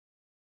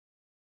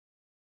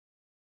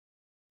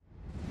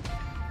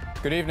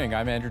Good evening,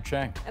 I'm Andrew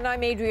Chang. And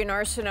I'm Adrian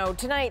Arsenault.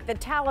 Tonight, the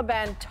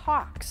Taliban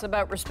talks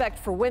about respect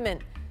for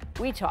women.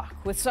 We talk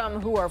with some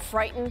who are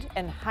frightened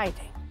and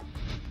hiding.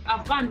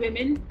 Afghan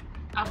women,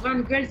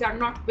 Afghan girls are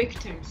not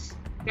victims,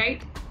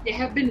 right? They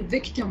have been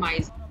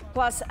victimized.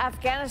 Plus,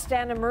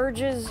 Afghanistan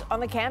emerges on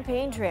the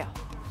campaign trail.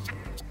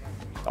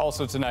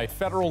 Also tonight,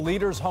 federal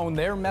leaders hone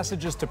their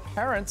messages to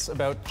parents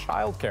about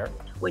childcare.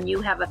 When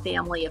you have a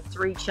family of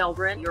 3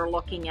 children, you're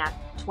looking at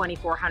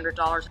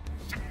 $2,400.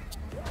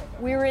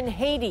 We're in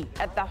Haiti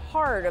at the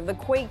heart of the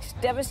quake's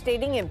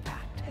devastating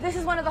impact. This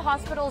is one of the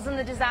hospitals in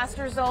the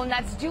disaster zone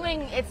that's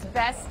doing its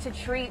best to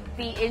treat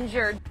the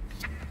injured.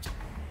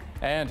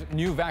 And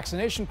new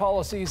vaccination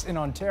policies in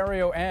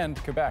Ontario and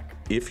Quebec.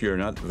 If you're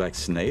not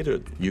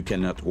vaccinated, you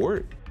cannot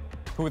work.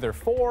 Who they're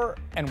for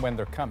and when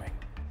they're coming.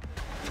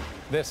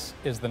 This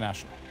is The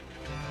National.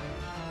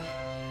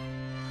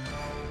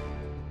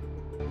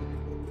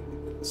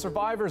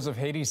 Survivors of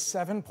Haiti's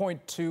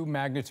 7.2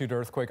 magnitude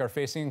earthquake are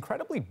facing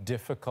incredibly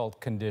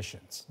difficult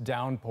conditions,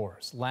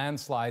 downpours,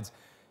 landslides,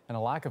 and a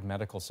lack of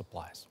medical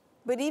supplies.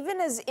 But even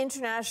as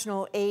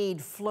international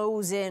aid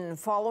flows in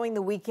following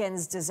the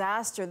weekend's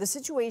disaster, the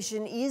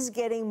situation is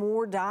getting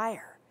more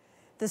dire.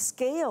 The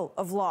scale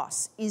of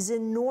loss is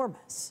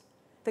enormous.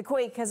 The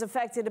quake has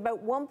affected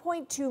about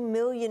 1.2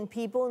 million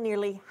people,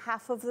 nearly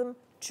half of them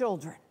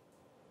children.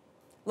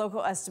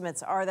 Local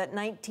estimates are that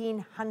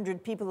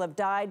 1,900 people have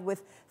died,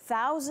 with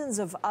thousands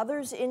of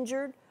others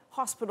injured.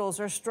 Hospitals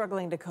are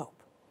struggling to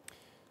cope.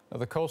 Now,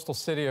 the coastal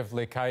city of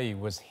Les Cayes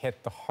was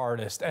hit the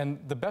hardest, and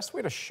the best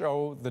way to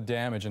show the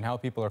damage and how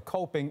people are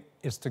coping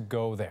is to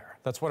go there.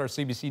 That's what our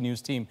CBC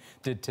News team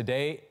did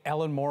today.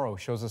 Ellen Morrow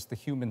shows us the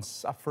human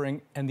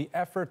suffering and the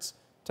efforts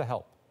to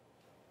help.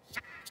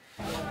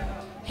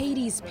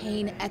 Haiti's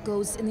pain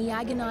echoes in the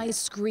agonized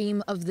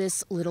scream of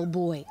this little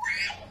boy.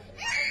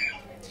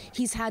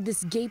 He's had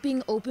this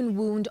gaping open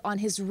wound on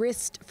his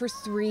wrist for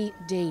 3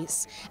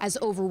 days as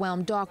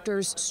overwhelmed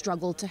doctors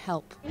struggle to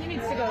help. He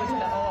needs to go to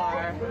the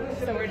OR,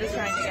 so we're just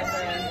trying to get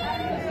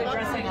the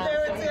dressing off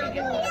so we can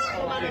get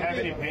the OR. Do you have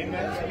any pain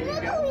meds?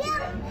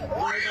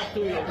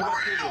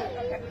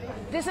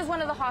 This is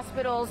one of the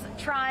hospitals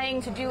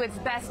trying to do its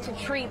best to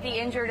treat the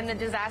injured in the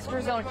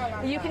disaster zone.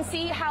 You can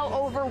see how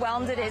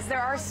overwhelmed it is. There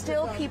are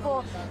still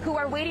people who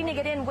are waiting to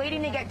get in,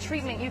 waiting to get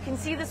treatment. You can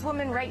see this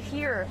woman right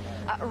here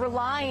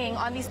relying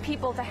on these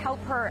people to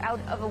help her out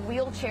of a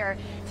wheelchair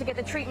to get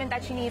the treatment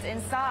that she needs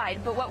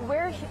inside. But what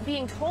we're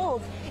being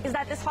told is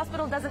that this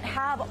hospital doesn't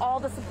have all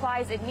the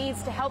supplies it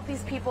needs to help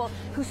these people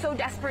who so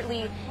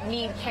desperately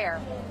need care.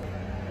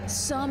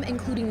 Some,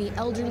 including the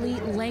elderly,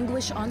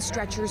 languish on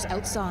stretchers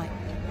outside.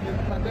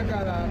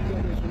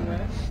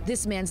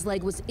 This man's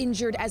leg was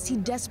injured as he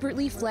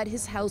desperately fled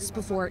his house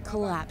before it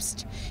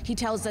collapsed. He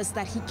tells us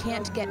that he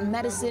can't get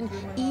medicine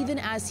even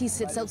as he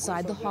sits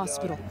outside the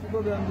hospital.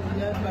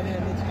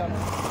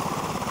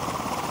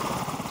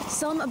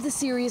 Some of the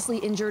seriously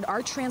injured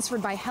are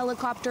transferred by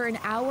helicopter an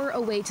hour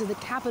away to the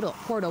capital,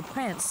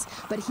 Port-au-Prince.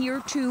 But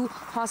here, too,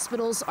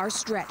 hospitals are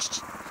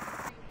stretched.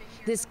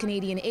 This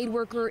Canadian aid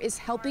worker is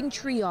helping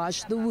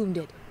triage the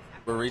wounded.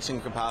 We're reaching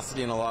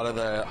capacity in a lot of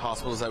the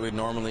hospitals that we'd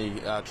normally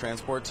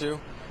transport to.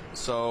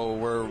 So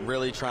we're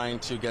really trying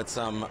to get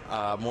some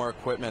more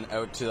equipment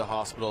out to the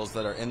hospitals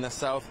that are in the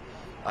south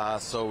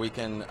so we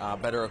can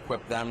better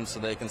equip them so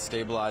they can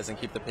stabilize and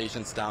keep the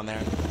patients down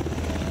there.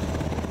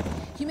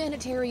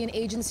 Humanitarian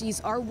agencies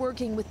are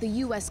working with the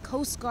U.S.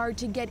 Coast Guard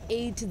to get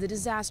aid to the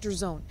disaster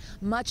zone.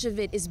 Much of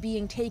it is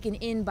being taken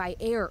in by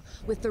air,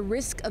 with the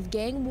risk of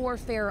gang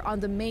warfare on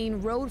the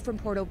main road from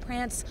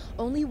Port-au-Prince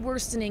only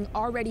worsening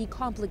already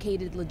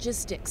complicated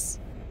logistics.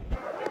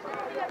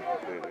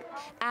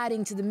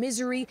 Adding to the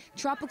misery,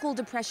 Tropical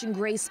Depression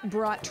Grace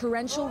brought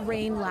torrential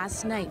rain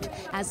last night,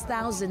 as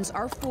thousands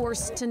are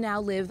forced to now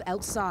live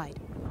outside.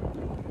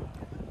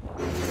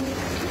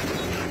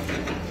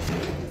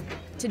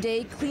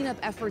 Today, cleanup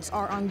efforts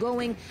are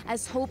ongoing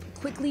as hope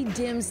quickly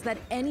dims that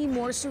any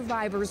more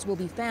survivors will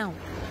be found.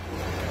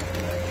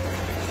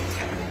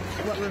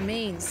 What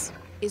remains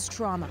is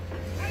trauma.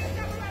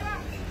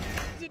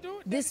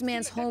 This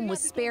man's home was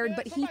spared,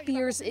 but he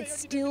fears it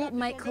still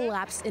might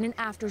collapse in an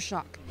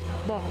aftershock.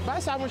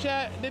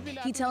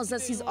 He tells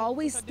us he's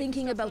always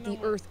thinking about the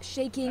earth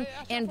shaking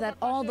and that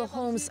all the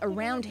homes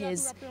around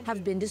his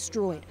have been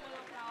destroyed.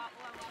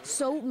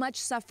 So much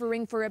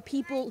suffering for a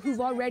people who've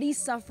already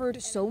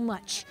suffered so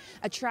much.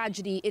 A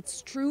tragedy,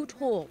 its true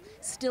toll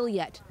still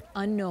yet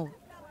unknown.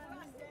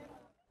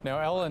 Now,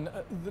 Ellen,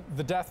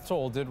 the death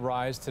toll did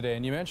rise today,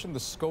 and you mentioned the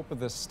scope of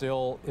this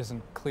still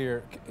isn't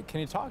clear.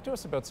 Can you talk to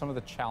us about some of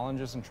the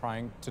challenges in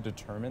trying to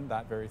determine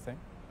that very thing?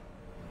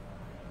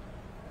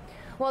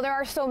 Well, there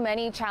are so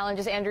many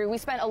challenges, Andrew. We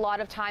spent a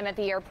lot of time at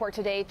the airport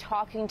today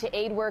talking to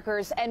aid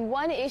workers, and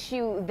one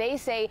issue they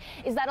say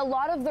is that a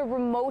lot of the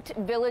remote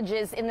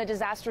villages in the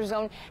disaster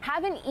zone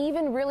haven't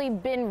even really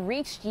been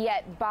reached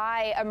yet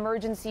by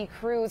emergency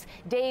crews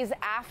days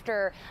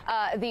after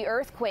the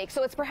earthquake.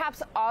 So it's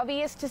perhaps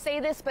obvious to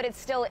say this, but it's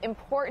still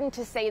important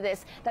to say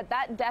this,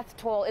 that death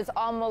toll is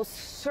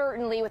almost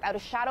certainly, without a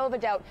shadow of a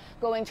doubt,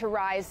 going to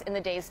rise in the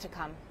days to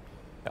come.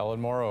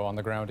 Ellen Morrow on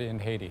the ground in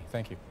Haiti.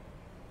 Thank you.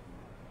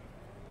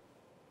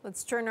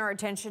 Let's turn our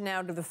attention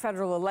now to the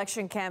federal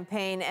election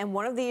campaign, and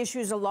one of the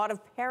issues a lot of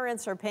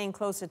parents are paying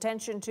close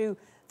attention to,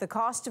 the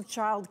cost of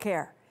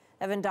childcare.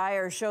 Evan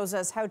Dyer shows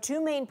us how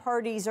two main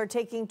parties are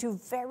taking two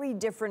very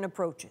different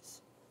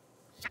approaches.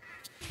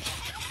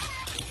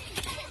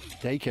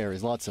 Daycare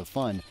is lots of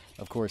fun.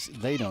 Of course,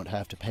 they don't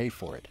have to pay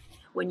for it.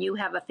 When you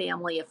have a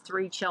family of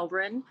 3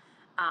 children,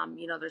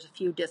 you know, there's a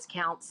few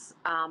discounts,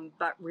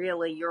 but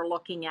really you're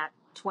looking at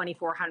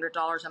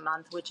 $2,400 a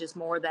month, which is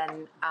more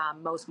than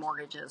most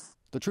mortgages.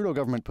 The Trudeau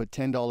government put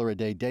 $10 a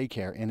day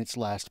daycare in its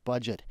last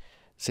budget.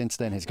 Since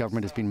then, his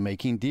government has been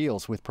making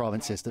deals with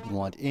provinces that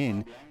want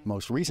in,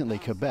 most recently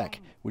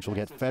Quebec, which will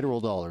get federal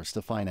dollars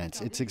to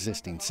finance its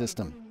existing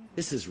system.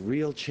 This is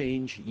real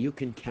change you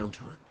can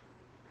count on.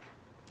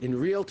 In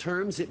real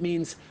terms, it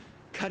means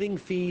cutting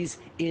fees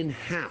in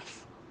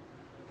half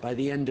by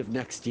the end of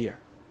next year.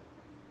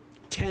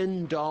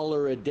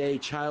 $10 a day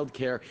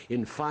childcare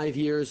in 5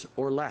 years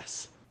or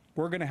less.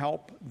 We're going to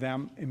help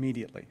them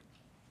immediately.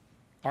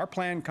 Our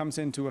plan comes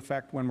into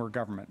effect when we're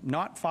government,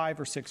 not 5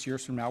 or 6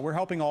 years from now. We're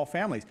helping all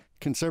families.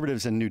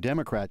 Conservatives and New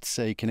Democrats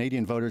say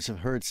Canadian voters have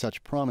heard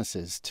such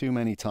promises too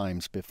many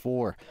times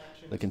before.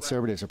 The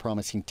Conservatives are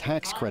promising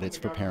tax credits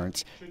for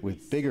parents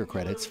with bigger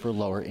credits for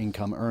lower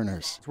income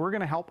earners. We're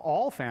going to help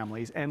all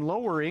families, and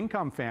lower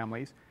income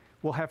families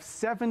will have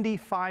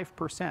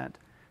 75%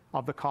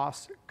 of the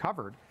costs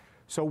covered.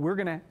 So we're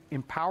going to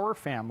empower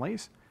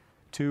families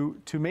to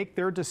make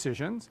their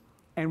decisions,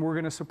 and we're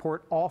going to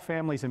support all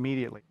families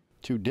immediately.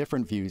 Two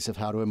different views of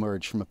how to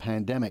emerge from a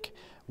pandemic.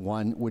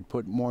 One would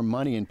put more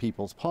money in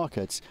people's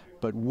pockets,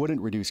 but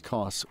wouldn't reduce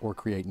costs or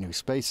create new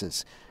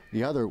spaces.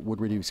 The other would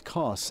reduce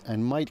costs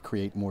and might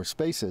create more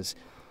spaces,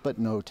 but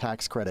no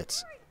tax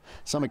credits.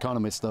 Some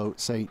economists, though,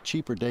 say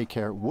cheaper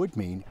daycare would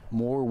mean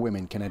more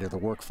women can enter the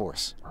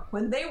workforce.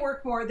 When they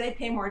work more, they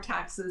pay more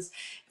taxes.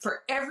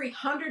 For every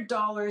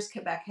 $100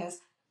 Quebec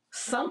has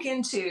sunk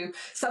into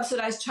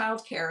subsidized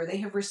childcare, they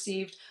have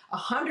received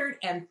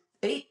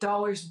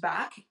 $108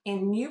 back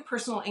in new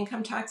personal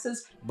income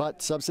taxes.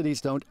 But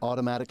subsidies don't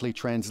automatically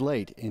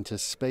translate into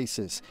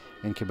spaces.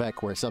 In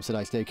Quebec, where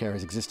subsidized daycare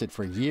has existed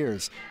for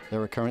years,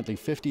 there are currently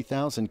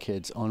 50,000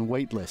 kids on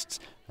wait lists,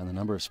 and the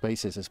number of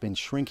spaces has been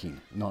shrinking,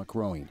 not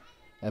growing.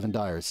 Evan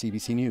Dyer,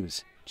 CBC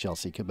News,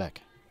 Chelsea,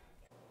 Quebec.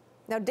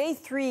 Now, day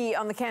 3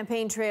 on the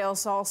campaign trail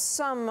saw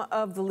some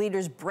of the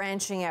leaders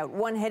branching out,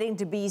 one heading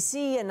to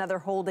BC, another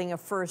holding a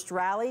first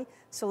rally.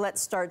 So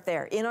let's start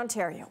there in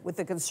Ontario with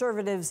the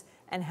Conservatives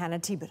and Hannah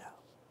Thibodeau.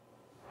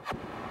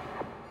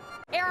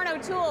 Erin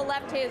O'Toole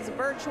left his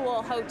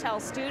virtual hotel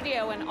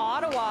studio in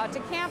Ottawa to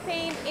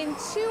campaign in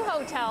 2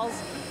 hotels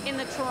in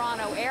the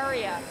Toronto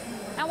area.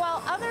 Now,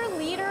 while other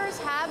leaders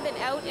have been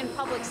out in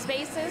public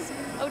spaces,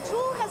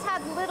 O'Toole has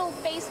had little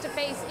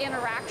face-to-face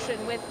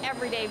interaction with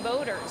everyday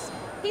voters.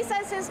 He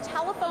says his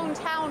telephone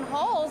town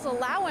halls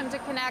allow him to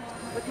connect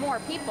with more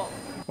people.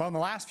 Well, in the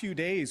last few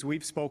days,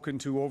 we've spoken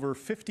to over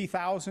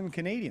 50,000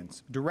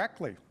 Canadians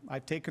directly.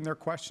 I've taken their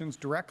questions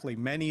directly,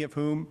 many of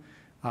whom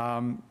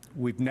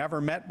we've never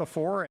met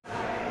before.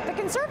 The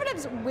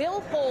Conservatives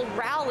will hold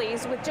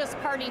rallies with just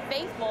party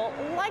faithful,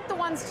 like the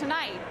ones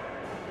tonight.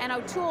 And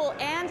O'Toole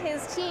and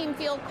his team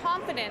feel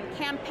confident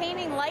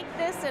campaigning like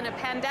this in a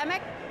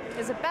pandemic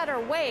is a better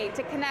way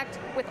to connect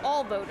with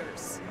all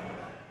voters.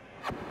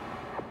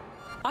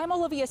 I'm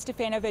Olivia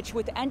Stefanovich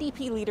with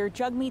NDP leader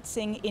Jagmeet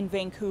Singh in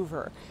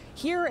Vancouver.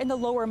 Here in the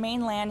Lower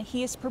Mainland,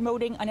 he is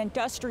promoting an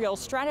industrial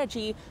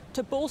strategy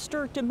to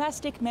bolster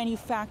domestic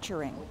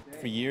manufacturing.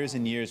 For years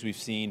and years, we've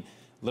seen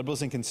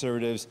Liberals and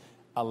Conservatives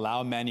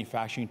allow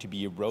manufacturing to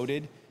be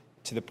eroded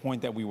to the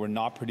point that we were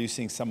not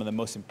producing some of the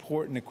most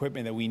important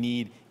equipment that we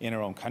need in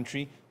our own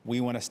country. We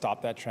want to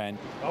stop that trend.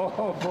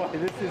 Oh boy,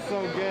 this is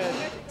so good.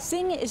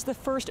 Singh is the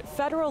first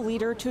federal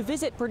leader to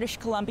visit British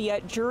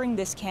Columbia during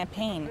this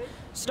campaign,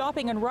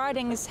 stopping in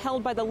ridings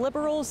held by the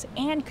Liberals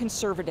and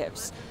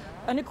Conservatives.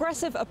 An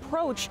aggressive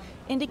approach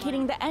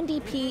indicating the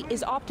NDP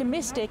is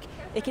optimistic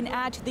it can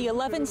add to the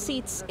 11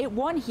 seats it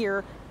won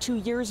here 2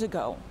 years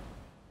ago.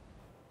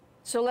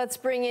 So let's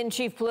bring in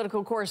Chief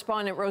Political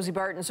Correspondent Rosie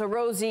Barton. So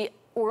Rosie,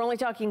 we're only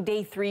talking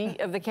day 3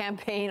 of the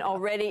campaign,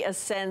 already a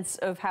sense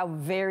of how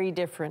very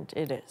different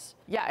it is.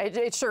 Yeah,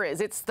 it sure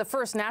is. It's the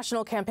first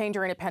national campaign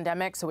during a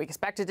pandemic, so we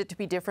expected it to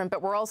be different,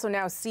 but we're also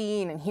now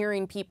seeing and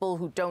hearing people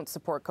who don't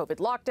support COVID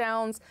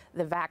lockdowns,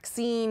 the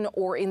vaccine,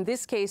 or in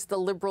this case, the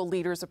Liberal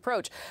leaders'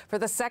 approach. For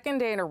the second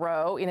day in a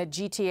row, in a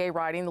GTA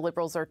riding, the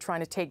Liberals are trying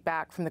to take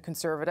back from the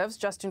Conservatives.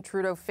 Justin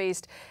Trudeau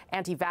faced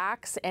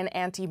anti-vax and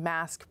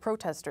anti-mask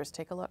protesters.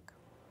 Take a look.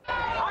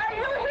 Are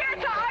you here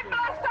to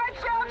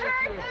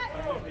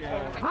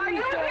Are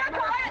you here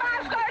to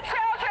unmask our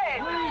children?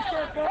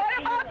 What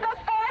about the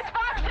forced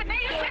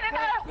vaccination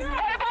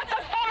what about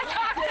the forced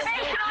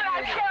vaccination on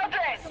our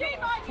children?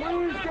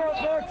 Please get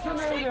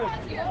vaccinated.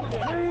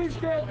 Please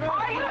get vaccinated.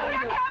 Are you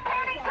here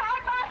campaigning to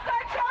unmask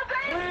our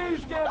children?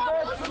 Please get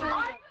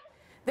vaccinated.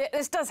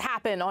 This does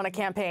happen on a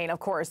campaign, of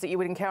course, that you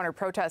would encounter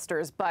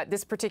protesters, but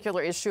this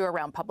particular issue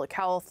around public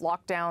health,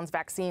 lockdowns,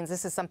 vaccines,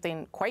 this is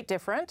something quite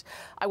different.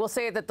 I will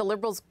say that the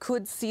Liberals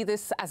could see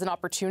this as an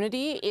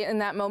opportunity in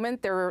that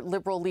moment. Their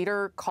Liberal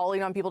leader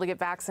calling on people to get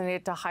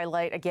vaccinated to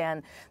highlight,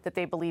 again, that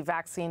they believe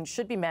vaccines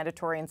should be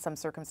mandatory in some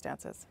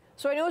circumstances.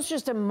 So I know it's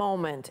just a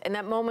moment, and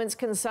that moments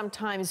can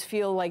sometimes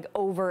feel like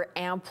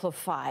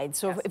over-amplified.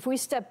 So if we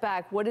step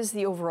back, what is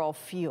the overall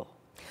feel?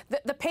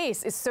 The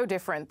pace is so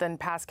different than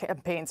past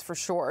campaigns, for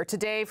sure.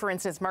 Today, for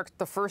instance, marked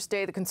the first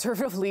day the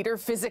Conservative leader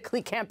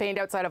physically campaigned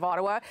outside of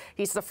Ottawa.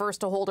 He's the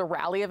first to hold a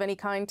rally of any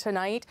kind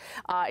tonight.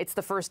 It's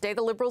the first day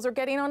the Liberals are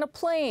getting on a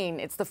plane.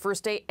 It's the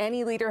first day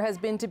any leader has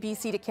been to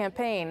BC to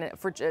campaign.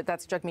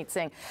 That's Jagmeet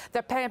Singh.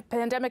 The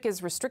pandemic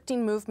is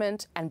restricting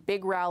movement and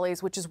big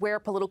rallies, which is where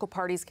political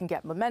parties can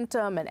get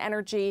momentum and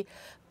energy.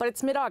 But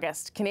it's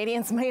mid-August.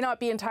 Canadians may not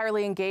be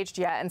entirely engaged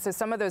yet. And so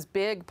some of those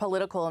big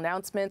political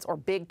announcements or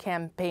big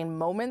campaign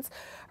moments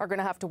are going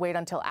to have to wait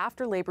until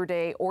after Labor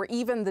Day or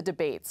even the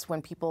debates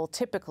when people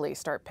typically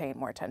start paying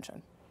more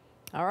attention.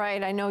 All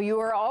right. I know you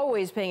are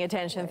always paying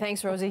attention.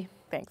 Thanks, Rosie.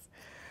 Thanks.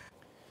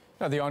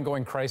 Now, the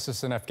ongoing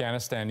crisis in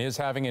Afghanistan is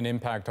having an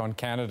impact on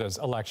Canada's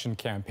election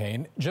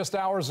campaign. Just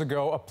hours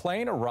ago, a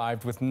plane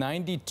arrived with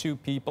 92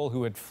 people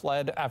who had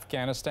fled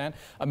Afghanistan,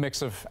 a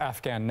mix of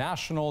Afghan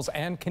nationals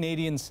and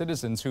Canadian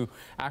citizens who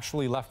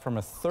actually left from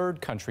a third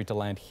country to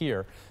land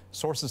here.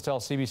 Sources tell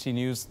CBC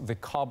News the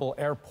Kabul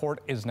airport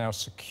is now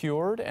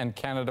secured and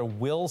Canada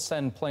will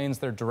send planes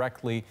there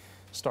directly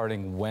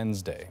starting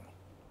Wednesday.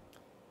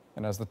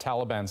 And as the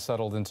Taliban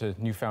settled into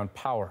newfound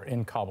power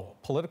in Kabul,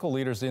 political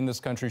leaders in this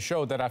country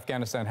showed that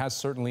Afghanistan has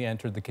certainly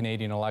entered the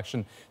Canadian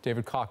election.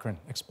 David Cochran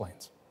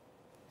explains.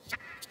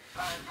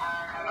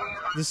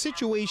 The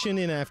situation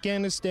in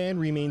Afghanistan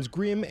remains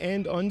grim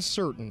and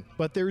uncertain,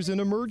 but there's an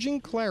emerging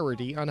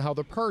clarity on how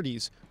the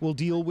parties will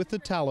deal with the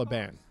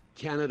Taliban.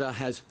 Canada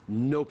has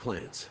no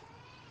plans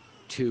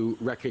to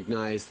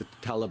recognize the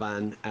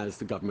Taliban as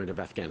the government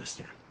of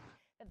Afghanistan.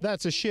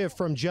 That's a shift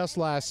from just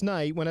last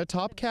night when a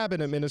top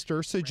cabinet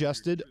minister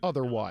suggested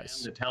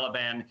otherwise. The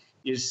Taliban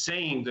is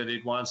saying that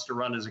it wants to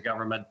run as a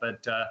government,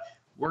 but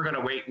we're going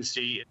to wait and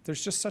see.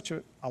 There's just such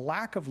a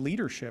lack of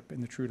leadership in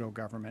the Trudeau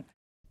government.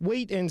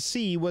 Wait and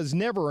see was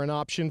never an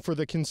option for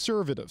the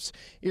Conservatives.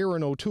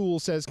 Erin O'Toole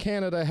says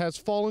Canada has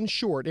fallen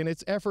short in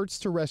its efforts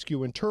to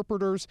rescue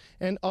interpreters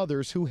and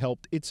others who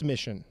helped its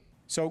mission.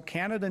 So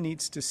Canada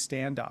needs to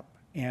stand up,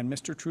 and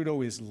Mr.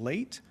 Trudeau is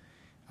late.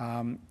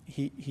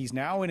 He's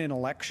now in an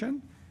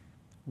election.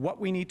 What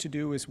we need to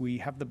do is we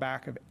have the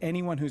back of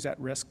anyone who's at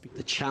risk.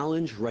 The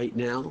challenge right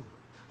now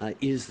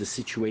is the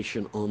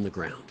situation on the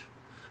ground.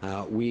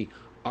 We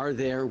are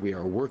there. We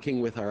are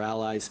working with our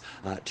allies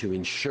to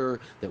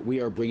ensure that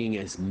we are bringing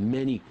as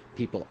many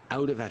people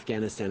out of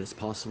Afghanistan as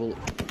possible.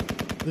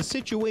 The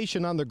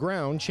situation on the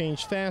ground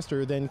changed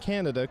faster than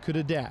Canada could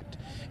adapt,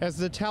 as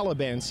the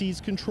Taliban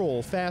seized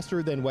control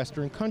faster than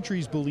Western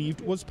countries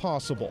believed was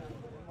possible.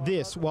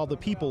 This while the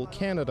people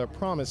Canada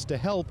promised to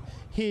help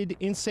hid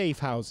in safe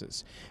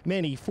houses,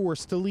 many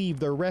forced to leave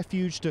their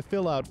refuge to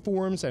fill out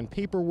forms and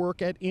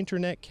paperwork at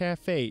internet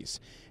cafes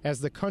as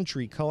the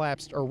country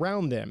collapsed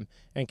around them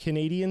and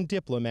Canadian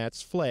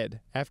diplomats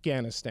fled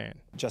Afghanistan.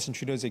 Justin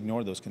Trudeau's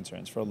ignored those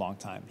concerns for a long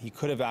time. He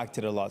could have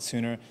acted a lot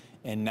sooner,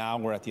 and now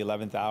we're at the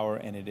 11th hour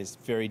and it is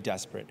very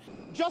desperate.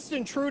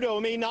 Justin Trudeau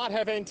may not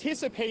have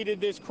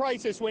anticipated this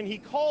crisis when he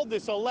called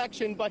this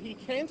election, but he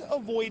can't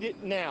avoid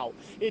it now.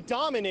 It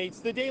dominates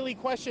the daily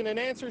question and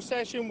answer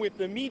session with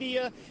the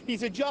media.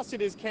 He's adjusted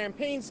his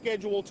campaign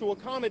schedule to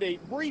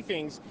accommodate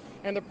briefings,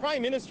 and the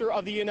Prime Minister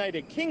of the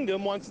United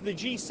Kingdom wants the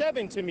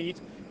G7 to meet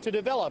to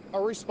develop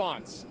a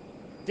response.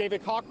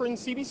 David Cochran,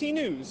 CBC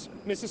News,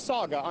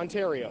 Mississauga,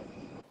 Ontario.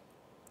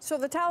 So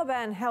the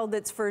Taliban held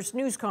its first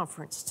news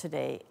conference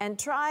today and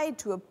tried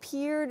to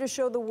appear to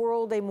show the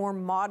world a more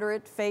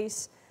moderate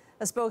face.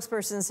 A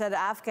spokesperson said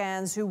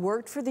Afghans who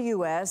worked for the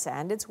U.S.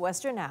 and its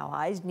Western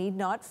allies need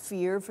not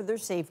fear for their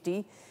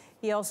safety.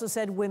 He also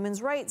said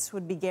women's rights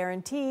would be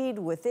guaranteed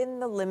within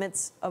the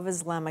limits of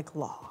Islamic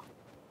law.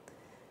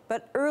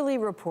 But early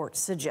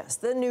reports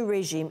suggest the new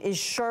regime is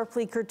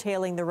sharply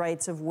curtailing the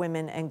rights of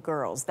women and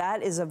girls.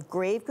 That is of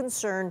grave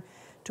concern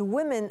to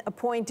women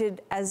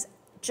appointed as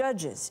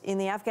judges in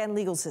the Afghan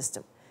legal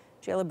system.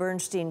 Jayla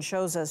Bernstein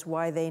shows us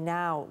why they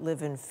now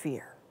live in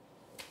fear.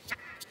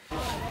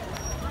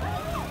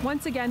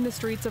 Once again, the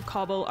streets of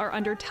Kabul are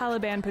under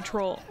Taliban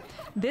patrol.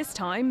 This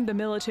time, the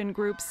militant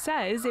group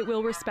says it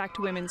will respect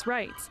women's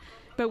rights.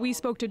 But we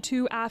spoke to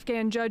two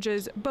Afghan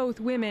judges, both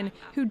women,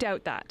 who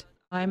doubt that.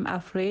 I'm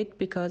afraid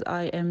because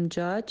I am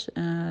judge.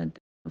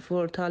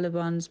 For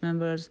Taliban's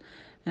members,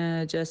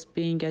 just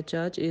being a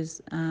judge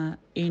is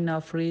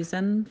enough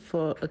reason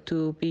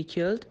to be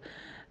killed.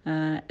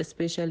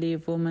 especially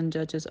women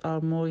judges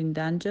are more in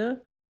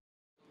danger.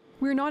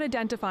 We're not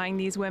identifying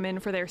these women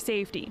for their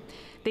safety.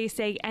 They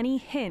say any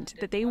hint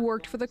that they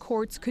worked for the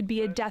courts could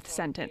be a death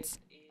sentence.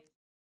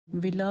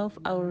 We love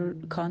our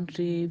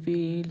country,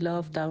 we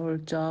loved our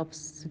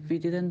jobs, we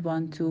didn't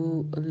want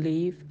to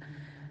leave,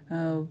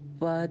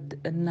 but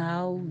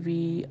now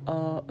we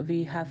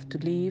have to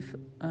leave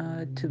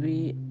to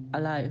be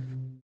alive.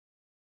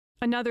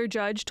 Another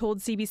judge told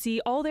CBC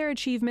all their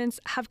achievements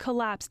have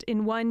collapsed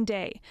in one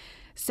day,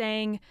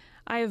 saying,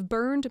 "I have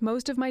burned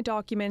most of my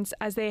documents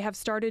as they have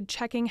started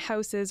checking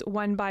houses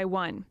one by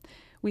one.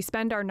 We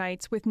spend our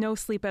nights with no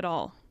sleep at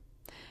all."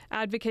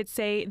 Advocates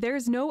say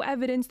there's no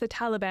evidence the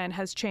Taliban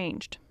has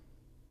changed.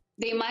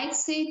 They might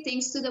say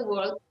things to the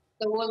world.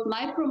 The world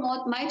might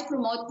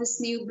promote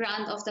this new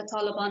brand of the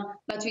Taliban,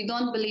 but we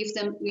don't believe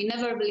them. We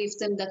never believed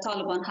them. The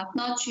Taliban have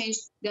not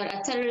changed. They are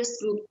a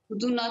terrorist group who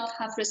do not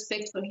have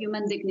respect for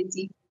human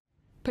dignity.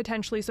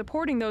 Potentially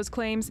supporting those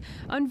claims,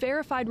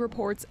 unverified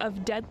reports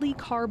of deadly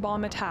car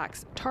bomb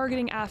attacks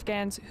targeting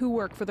Afghans who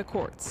work for the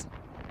courts.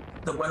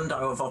 The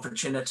window of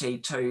opportunity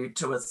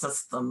to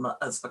assist them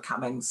is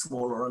becoming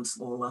smaller and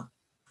smaller.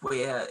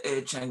 We're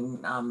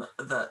urging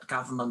that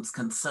governments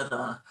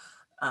consider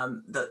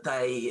that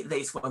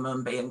these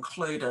women be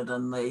included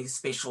in the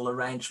special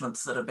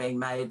arrangements that are being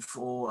made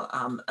for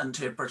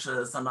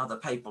interpreters and other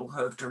people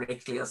who have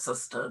directly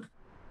assisted.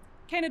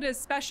 Canada's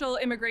special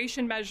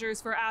immigration measures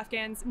for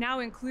Afghans now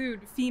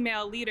include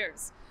female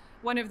leaders.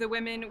 One of the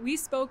women we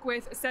spoke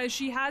with says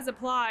she has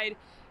applied,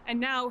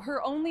 and now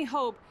her only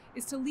hope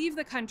is to leave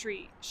the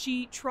country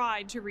she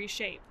tried to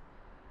reshape.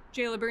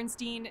 Jayla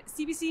Bernstein,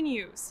 CBC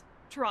News,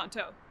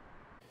 Toronto.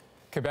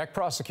 Quebec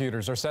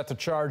prosecutors are set to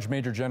charge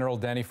Major General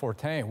Dany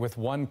Fortin with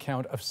one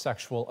count of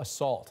sexual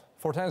assault.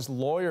 Fortin's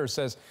lawyer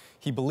says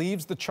he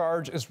believes the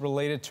charge is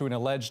related to an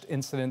alleged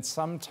incident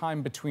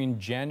sometime between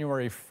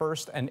January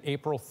 1st and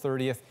April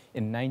 30th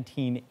in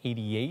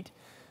 1988.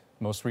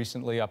 Most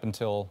recently, up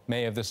until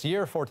May of this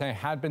year, Fortin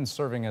had been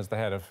serving as the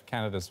head of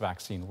Canada's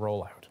vaccine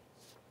rollout.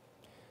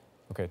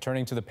 Okay,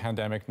 turning to the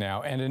pandemic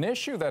now, and an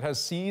issue that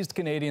has seized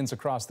Canadians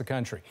across the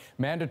country,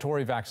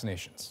 mandatory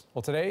vaccinations.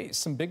 Well, today,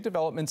 some big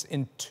developments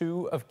in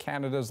two of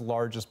Canada's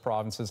largest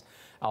provinces.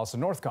 Alison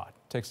Northcott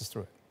takes us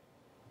through it.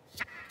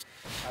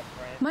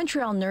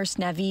 Montreal nurse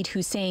Naveed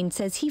Hussein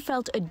says he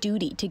felt a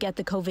duty to get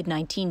the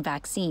COVID-19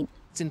 vaccine.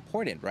 It's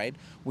important, right?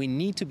 We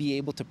need to be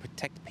able to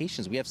protect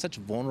patients. We have such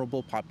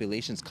vulnerable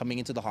populations coming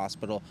into the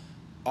hospital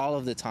all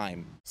of the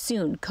time.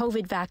 Soon,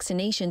 COVID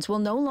vaccinations will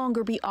no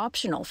longer be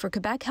optional for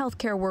Quebec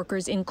healthcare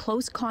workers in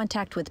close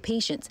contact with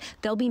patients.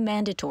 They'll be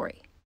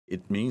mandatory.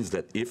 It means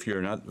that if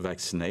you're not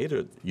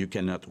vaccinated, you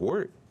cannot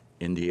work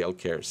in the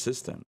healthcare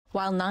system.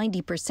 While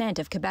 90%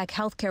 of Quebec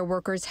healthcare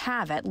workers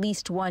have at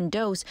least one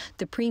dose,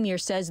 the Premier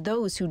says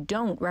those who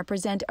don't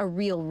represent a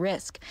real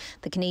risk.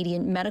 The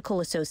Canadian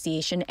Medical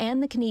Association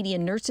and the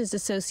Canadian Nurses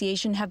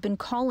Association have been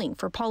calling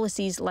for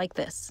policies like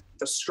this.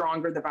 The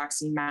stronger the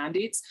vaccine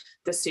mandates,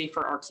 the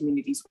safer our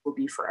communities will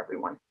be for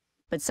everyone.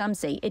 But some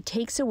say it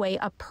takes away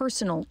a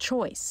personal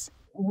choice.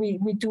 We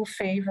do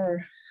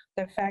favor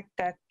the fact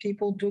that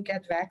people do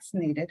get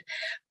vaccinated,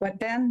 but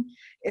then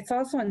it's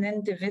also an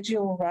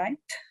individual right.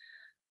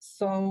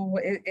 So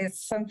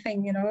it's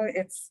something,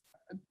 it's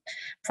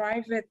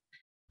private.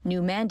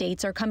 New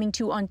mandates are coming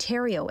to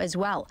Ontario as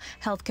well.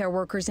 Healthcare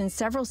workers in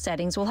several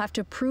settings will have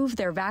to prove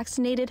they're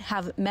vaccinated,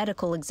 have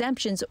medical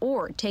exemptions,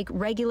 or take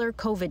regular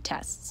COVID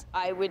tests.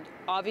 I would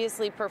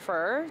obviously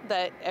prefer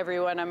that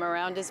everyone I'm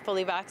around is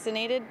fully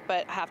vaccinated,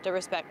 but have to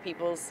respect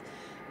people's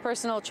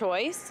personal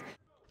choice.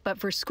 But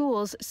for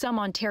schools, some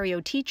Ontario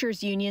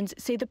teachers' unions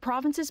say the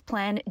province's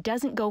plan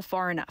doesn't go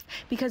far enough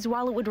because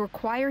while it would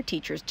require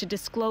teachers to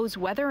disclose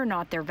whether or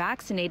not they're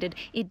vaccinated,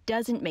 it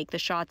doesn't make the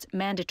shots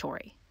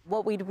mandatory.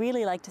 What we'd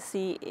really like to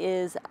see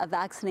is a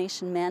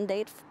vaccination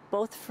mandate,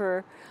 both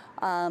for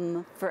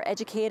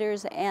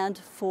educators and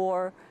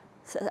for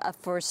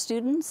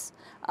students,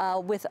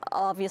 with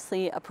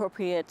obviously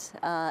appropriate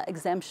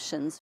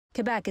exemptions.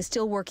 Quebec is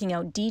still working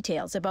out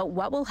details about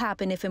what will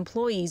happen if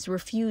employees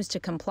refuse to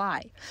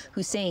comply.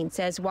 Hussein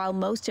says while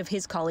most of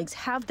his colleagues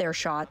have their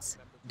shots,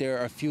 there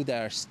are a few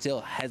that are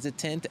still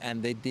hesitant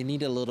and they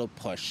need a little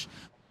push.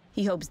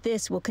 He hopes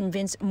this will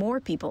convince more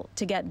people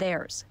to get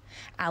theirs.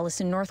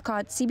 Alison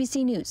Northcott,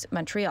 CBC News,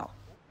 Montreal.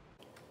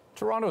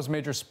 Toronto's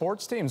major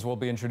sports teams will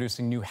be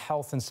introducing new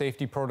health and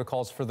safety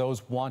protocols for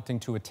those wanting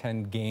to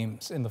attend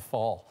games in the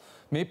fall.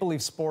 Maple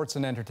Leaf Sports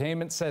and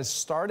Entertainment says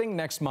starting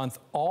next month,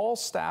 all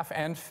staff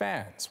and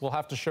fans will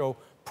have to show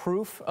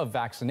proof of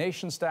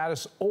vaccination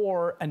status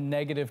or a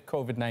negative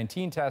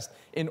COVID-19 test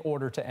in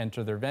order to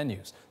enter their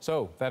venues.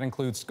 So that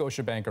includes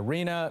Scotiabank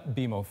Arena,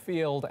 BMO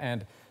Field,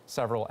 and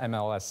several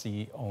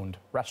MLSE-owned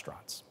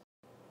restaurants.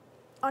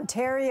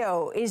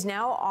 Ontario is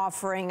now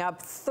offering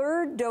up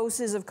third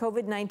doses of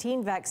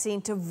COVID-19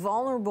 vaccine to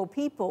vulnerable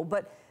people,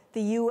 but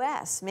the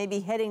U.S. may be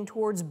heading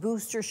towards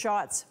booster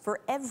shots for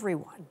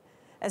everyone.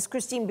 As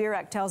Christine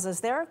Birak tells us,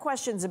 there are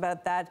questions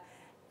about that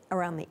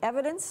around the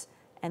evidence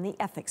and the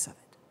ethics of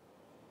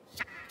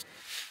it.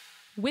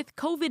 With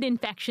COVID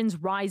infections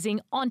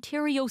rising,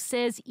 Ontario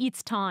says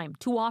it's time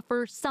to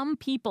offer some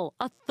people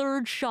a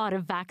third shot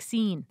of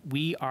vaccine.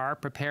 We are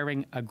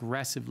preparing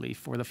aggressively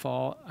for the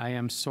fall. I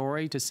am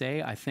sorry to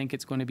say, I think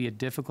it's going to be a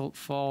difficult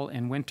fall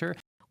and winter.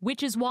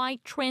 Which is why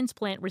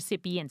transplant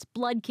recipients,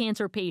 blood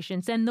cancer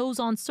patients, and those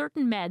on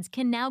certain meds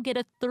can now get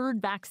a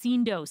third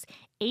vaccine dose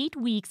 8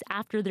 weeks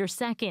after their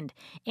second.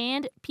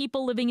 And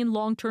people living in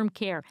long-term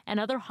care and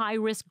other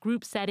high-risk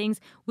group settings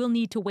will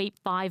need to wait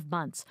 5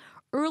 months.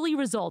 Early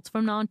results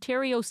from an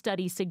Ontario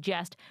study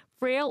suggest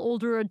frail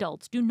older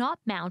adults do not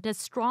mount as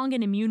strong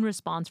an immune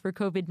response for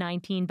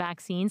COVID-19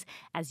 vaccines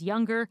as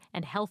younger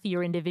and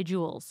healthier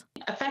individuals.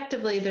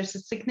 Effectively, there's a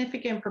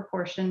significant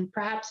proportion,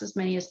 perhaps as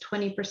many as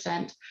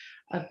 20%,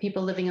 of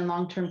people living in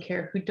long-term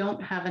care who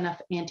don't have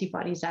enough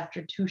antibodies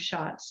after 2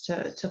 shots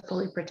to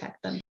fully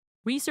protect them.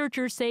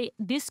 Researchers say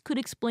this could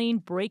explain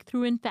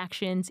breakthrough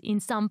infections in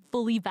some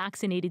fully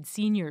vaccinated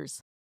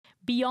seniors.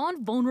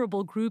 Beyond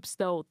vulnerable groups,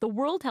 though, the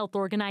World Health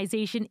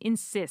Organization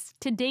insists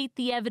to date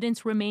the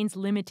evidence remains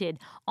limited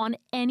on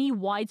any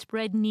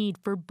widespread need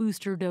for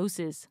booster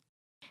doses.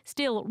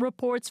 Still,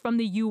 reports from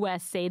the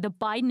U.S. say the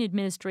Biden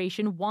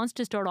administration wants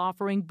to start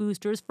offering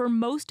boosters for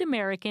most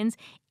Americans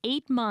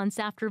 8 months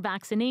after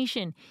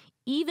vaccination,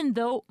 even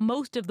though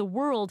most of the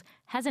world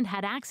hasn't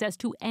had access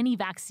to any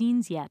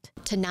vaccines yet.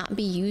 To not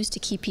be used to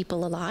keep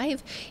people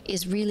alive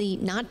is really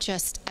not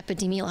just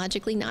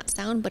epidemiologically not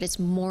sound, but it's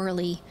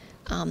morally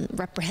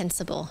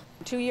reprehensible.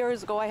 2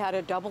 years ago, I had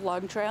a double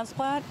lung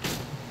transplant.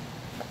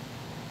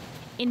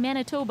 In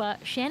Manitoba,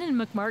 Shannon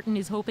McMartin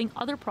is hoping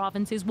other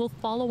provinces will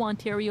follow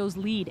Ontario's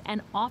lead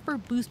and offer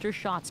booster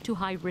shots to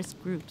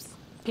high-risk groups.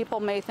 People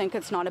may think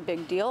it's not a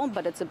big deal,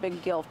 but it's a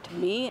big deal to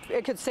me.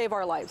 It could save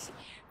our lives.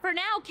 For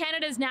now,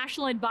 Canada's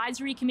National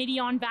Advisory Committee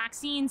on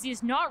Vaccines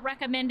is not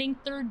recommending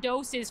third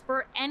doses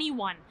for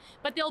anyone,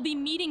 but they'll be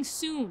meeting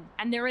soon,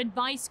 and their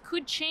advice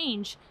could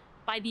change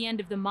by the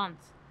end of the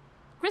month.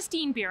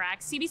 Christine Birak,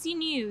 CBC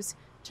News,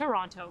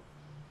 Toronto.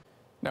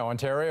 Now,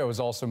 Ontario is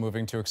also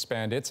moving to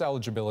expand its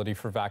eligibility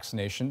for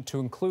vaccination to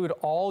include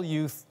all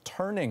youth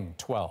turning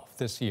 12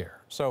 this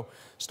year. So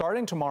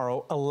starting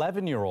tomorrow,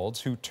 11-year-olds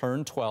who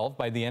turn 12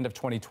 by the end of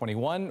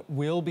 2021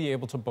 will be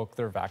able to book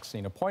their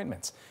vaccine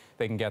appointments.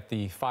 They can get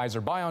the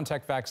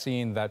Pfizer-BioNTech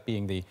vaccine, that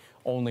being the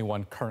only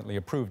one currently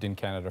approved in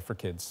Canada for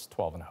kids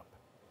 12 and up.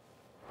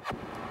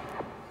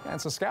 And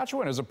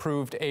Saskatchewan has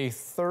approved a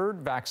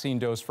third vaccine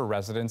dose for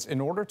residents in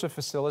order to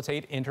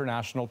facilitate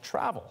international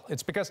travel.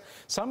 It's because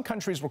some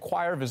countries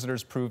require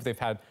visitors prove they've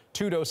had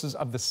 2 doses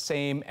of the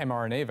same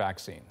mRNA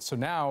vaccine. So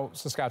now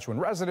Saskatchewan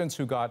residents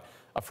who got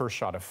a first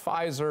shot of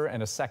Pfizer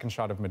and a second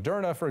shot of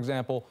Moderna, for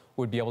example,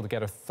 would be able to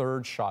get a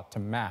third shot to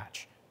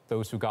match.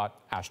 Those who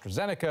got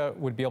AstraZeneca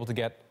would be able to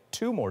get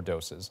 2 more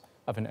doses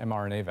of an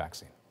mRNA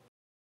vaccine.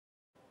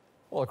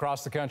 Well,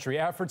 across the country,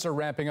 efforts are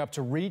ramping up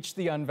to reach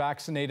the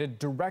unvaccinated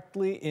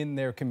directly in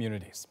their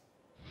communities.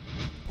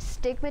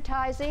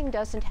 Stigmatizing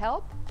doesn't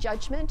help.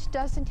 Judgment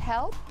doesn't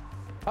help.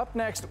 Up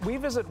next, we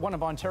visit one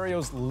of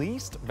Ontario's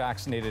least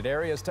vaccinated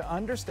areas to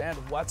understand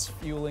what's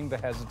fueling the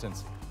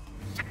hesitancy.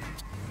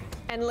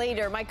 And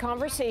later, my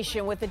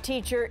conversation with a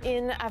teacher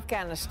in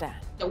Afghanistan.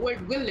 The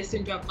world will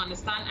listen to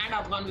Afghanistan and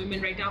Afghan women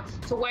right now,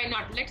 so why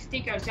not? Let's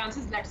take our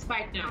chances, let's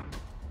fight now.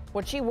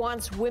 What she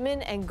wants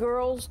women and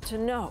girls to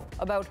know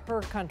about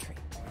her country.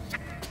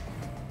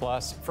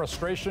 Plus,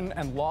 frustration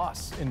and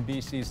loss in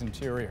BC's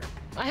interior.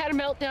 I had a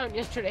meltdown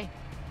yesterday.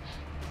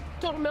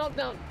 Total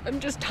meltdown. I'm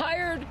just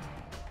tired.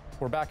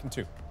 We're back in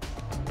 2.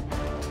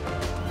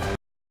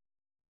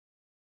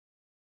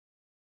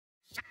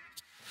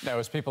 Now,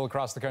 as people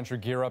across the country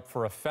gear up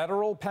for a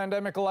federal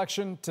pandemic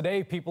election,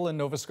 today people in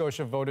Nova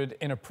Scotia voted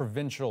in a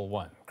provincial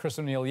one. Chris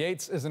O'Neill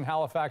Yates is in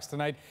Halifax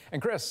tonight.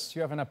 And Chris,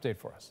 you have an update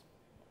for us.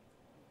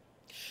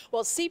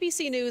 Well,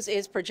 CBC News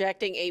is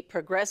projecting a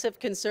progressive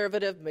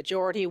conservative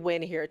majority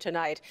win here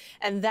tonight,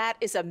 and that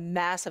is a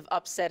massive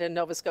upset in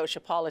Nova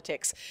Scotia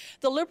politics.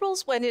 The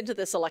Liberals went into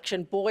this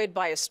election buoyed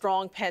by a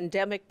strong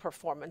pandemic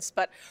performance,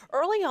 but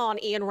early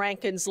on, Ian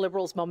Rankin's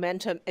Liberals'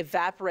 momentum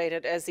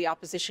evaporated as the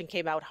opposition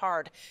came out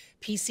hard.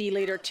 PC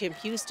leader Tim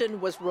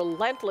Houston was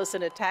relentless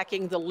in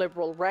attacking the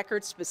Liberal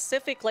record,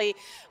 specifically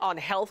on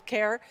health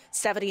care.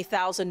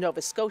 70,000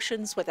 Nova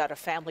Scotians without a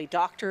family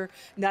doctor,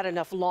 not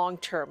enough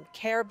long-term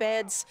care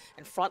beds,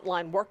 and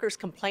frontline workers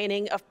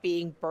complaining of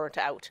being burnt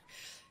out.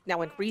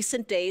 Now, in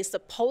recent days, the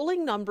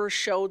polling numbers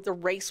showed the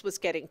race was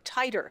getting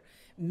tighter.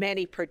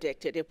 Many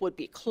predicted it would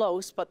be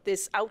close, but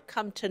this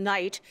outcome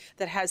tonight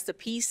that has the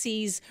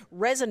PCs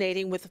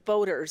resonating with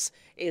voters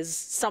is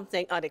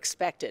something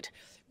unexpected.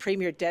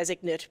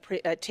 Premier-designate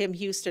Tim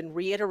Houston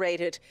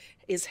reiterated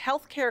his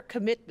health care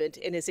commitment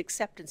in his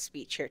acceptance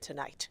speech here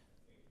tonight.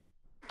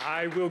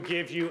 I will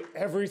give you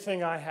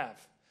everything I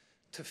have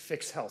to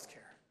fix health care.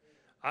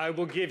 I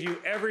will give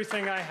you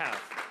everything I have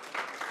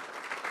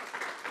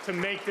to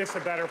make this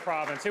a better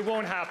province. It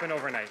won't happen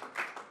overnight,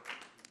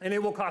 and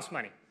it will cost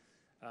money.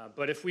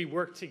 But if we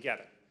work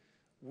together,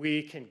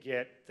 we can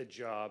get the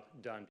job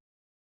done.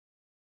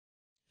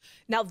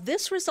 Now,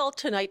 this result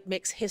tonight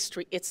makes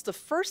history. It's the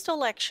first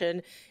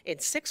election in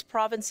 6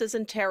 provinces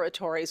and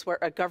territories where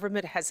a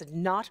government has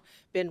not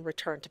been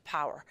returned to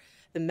power.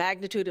 The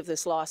magnitude of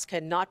this loss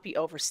cannot be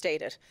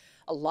overstated.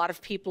 A lot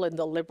of people in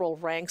the Liberal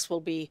ranks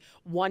will be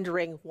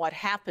wondering what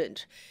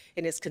happened.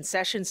 In his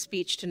concession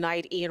speech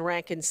tonight, Ian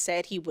Rankin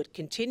said he would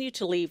continue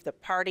to leave the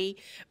party,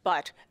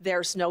 but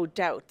there's no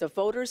doubt the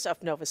voters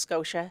of Nova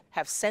Scotia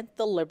have sent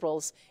the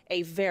Liberals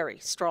a very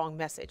strong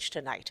message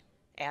tonight.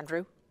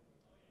 Andrew?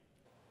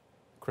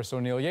 Chris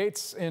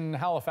O'Neill-Yates in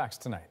Halifax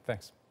tonight.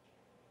 Thanks.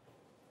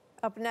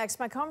 Up next,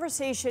 my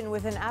conversation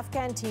with an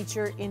Afghan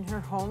teacher in her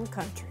home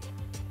country.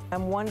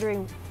 I'm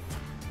wondering,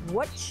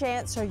 what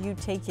chance are you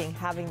taking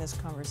having this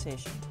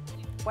conversation?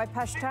 Why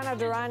Pashtana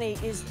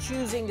Durrani is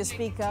choosing to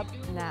speak up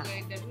now.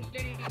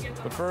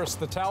 But first,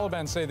 the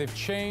Taliban say they've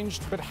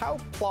changed, but how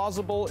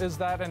plausible is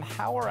that, and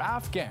how are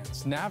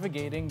Afghans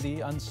navigating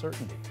the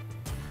uncertainty?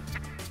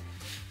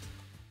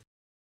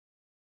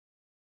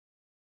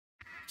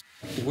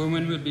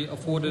 Women will be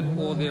afforded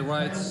all their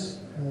rights,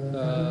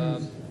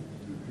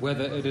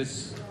 whether it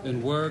is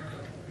in work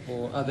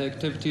or other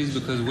activities,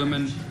 because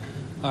women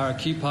are a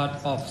key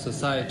part of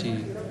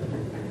society.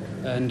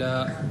 And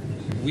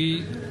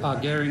we are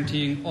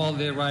guaranteeing all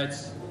their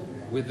rights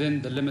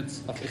within the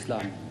limits of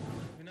Islam.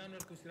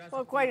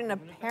 Well, quite an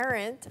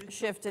apparent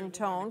shift in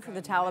tone for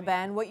the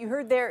Taliban. What you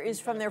heard there is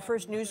from their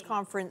first news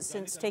conference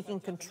since taking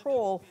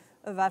control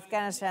of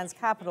Afghanistan's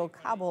capital,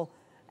 Kabul,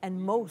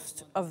 and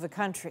most of the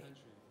country.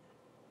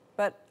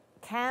 But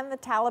can the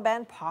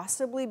Taliban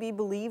possibly be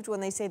believed when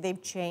they say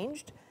they've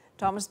changed?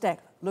 Thomas Degler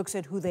looks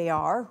at who they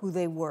are, who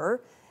they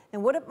were,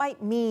 and what it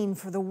might mean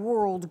for the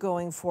world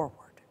going forward.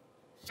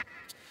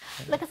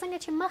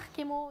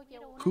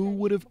 Who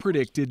would have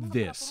predicted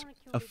this?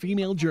 A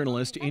female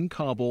journalist in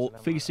Kabul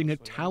facing a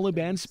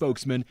Taliban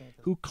spokesman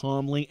who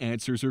calmly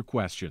answers her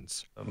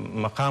questions.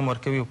 The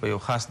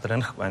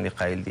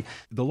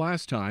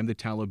last time the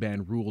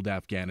Taliban ruled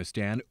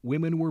Afghanistan,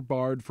 women were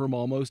barred from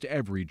almost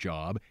every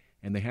job,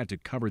 and they had to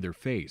cover their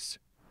face.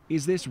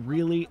 Is this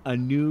really a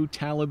new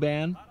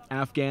Taliban?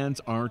 Afghans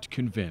aren't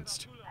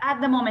convinced. At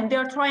the moment,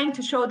 they're trying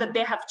to show that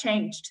they have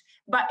changed,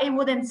 but it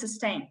wouldn't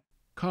sustain.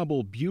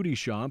 Kabul beauty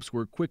shops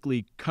were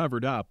quickly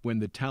covered up when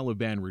the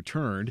Taliban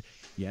returned.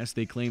 Yes,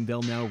 they claim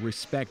they'll now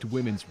respect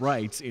women's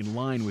rights in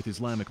line with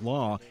Islamic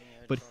law,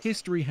 but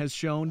history has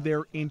shown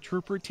their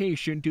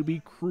interpretation to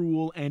be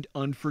cruel and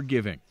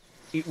unforgiving.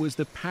 It was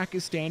the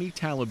Pakistani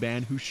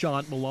Taliban who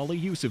shot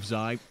Malala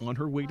Yousafzai on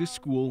her way to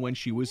school when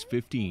she was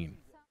 15.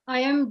 I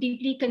am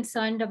deeply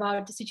concerned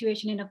about the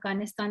situation in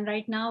Afghanistan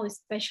right now,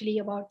 especially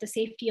about the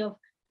safety of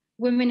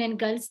women and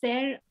girls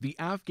there. The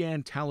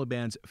Afghan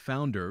Taliban's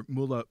founder,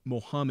 Mullah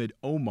Mohammed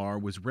Omar,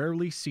 was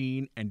rarely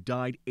seen and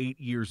died 8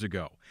 years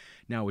ago.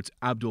 Now it's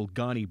Abdul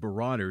Ghani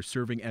Baradar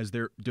serving as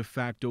their de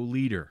facto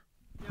leader.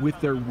 With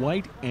their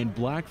white and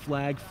black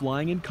flag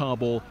flying in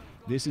Kabul,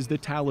 this is the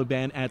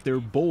Taliban at their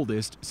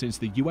boldest since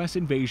the U.S.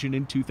 invasion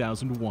in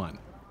 2001.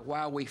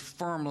 While we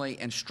firmly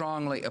and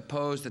strongly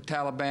oppose the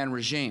Taliban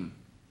regime,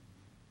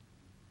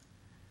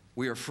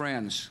 we are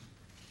friends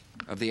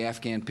of the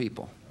Afghan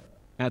people.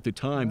 At the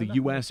time, the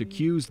U.S.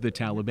 accused the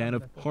Taliban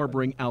of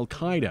harboring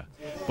al-Qaeda.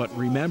 But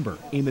remember,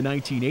 in the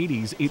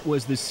 1980s, it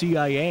was the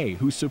CIA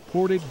who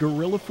supported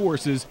guerrilla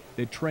forces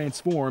that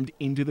transformed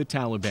into the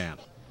Taliban.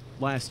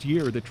 Last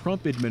year, the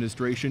Trump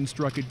administration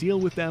struck a deal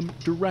with them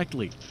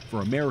directly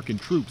for American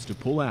troops to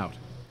pull out.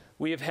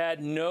 We have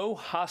had no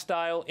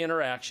hostile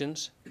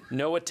interactions,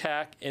 no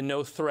attack, and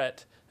no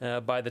threat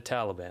by the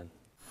Taliban.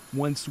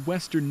 Once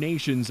Western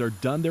nations are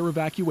done their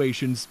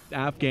evacuations,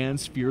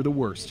 Afghans fear the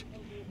worst.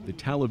 The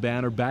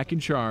Taliban are back in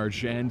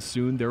charge, and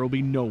soon there will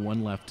be no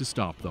one left to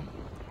stop them.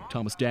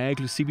 Thomas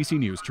Dagler, CBC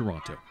News,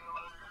 Toronto.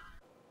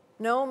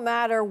 No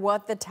matter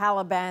what the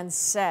Taliban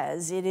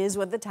says, it is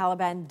what the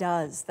Taliban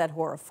does that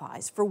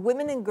horrifies. For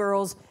women and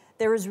girls,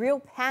 there is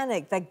real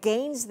panic that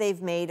gains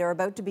they've made are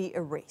about to be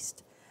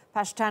erased.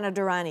 Pashtana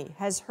Durrani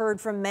has heard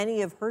from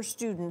many of her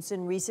students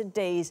in recent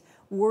days,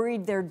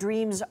 worried their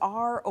dreams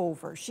are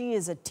over. She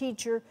is a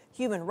teacher,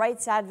 human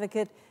rights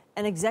advocate,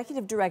 and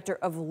executive director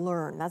of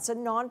Learn. That's a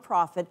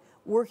nonprofit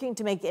working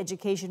to make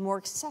education more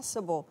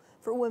accessible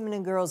for women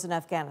and girls in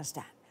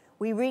Afghanistan.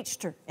 We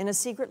reached her in a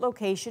secret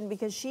location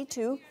because she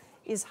too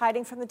is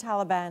hiding from the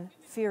Taliban,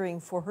 fearing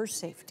for her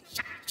safety.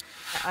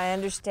 I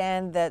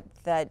understand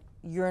that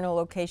you're in a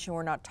location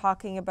we're not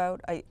talking about.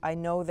 I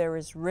know there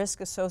is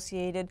risk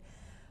associated,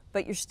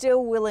 but you're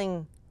still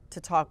willing to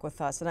talk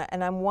with us.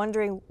 And I'm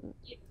wondering,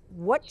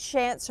 what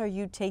chance are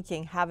you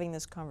taking having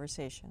this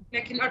conversation?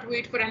 I cannot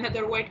wait for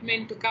another white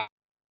man to come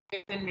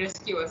and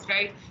rescue us,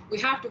 right? We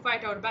have to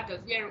fight our battles.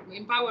 We are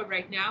empowered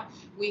right now.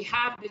 We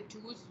have the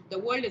tools. The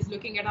world is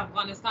looking at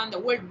Afghanistan. The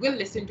world will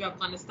listen to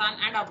Afghanistan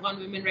and Afghan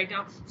women right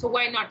now. So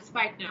why not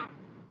fight now?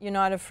 You're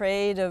not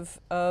afraid of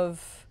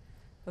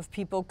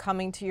people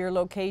coming to your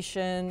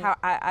location?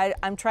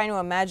 I'm trying to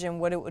imagine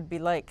what it would be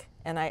like,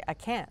 and I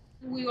can't.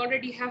 We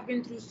already have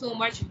been through so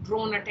much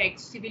drone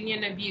attacks,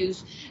 civilian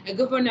abuse,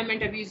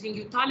 government abusing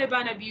you,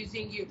 Taliban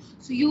abusing you.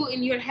 So you,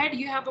 in your head,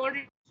 you have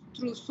already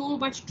through so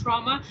much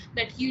trauma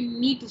that you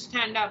need to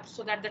stand up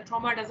so that the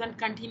trauma doesn't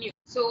continue.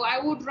 So I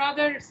would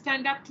rather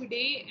stand up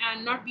today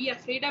and not be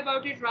afraid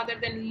about it rather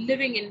than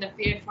living in the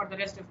fear for the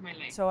rest of my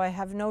life. So I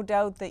have no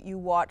doubt that you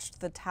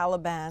watched the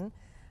Taliban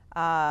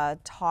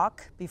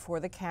talk before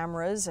the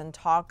cameras and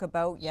talk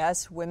about,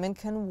 yes, women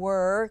can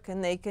work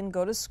and they can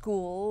go to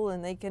school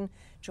and they can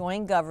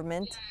join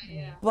government,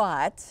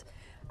 but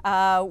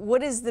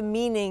what is the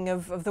meaning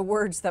of the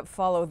words that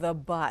follow the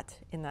but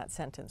in that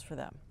sentence for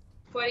them?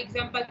 For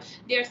example,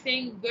 they are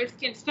saying girls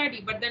can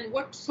study, but then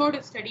what sort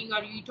of studying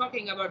are you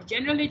talking about?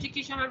 General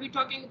education are we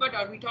talking about?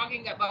 Are we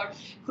talking about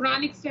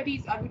Quranic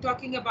studies? Are we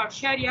talking about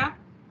Sharia?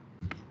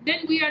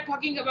 Then we are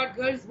talking about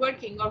girls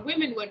working or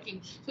women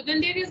working. So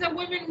then there is a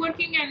woman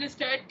working and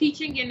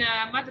teaching in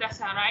a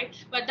madrasa, right?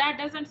 But that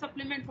doesn't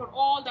supplement for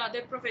all the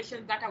other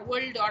professions that our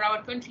world or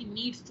our country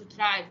needs to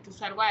thrive, to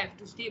survive,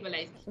 to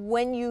stabilize.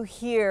 When you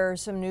hear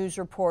some news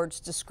reports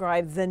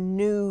describe the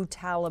new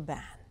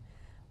Taliban,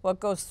 what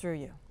goes through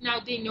you? Now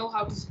they know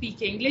how to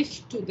speak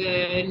English to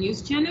the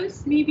news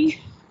channels,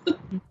 maybe.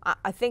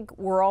 I think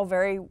we're all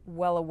very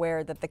well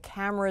aware that the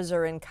cameras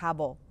are in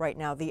Kabul right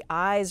now. The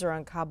eyes are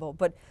on Kabul.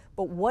 But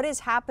what is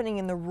happening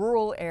in the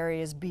rural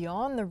areas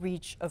beyond the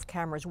reach of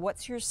cameras?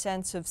 What's your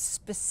sense of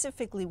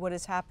specifically what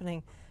is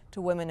happening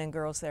to women and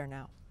girls there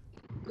now?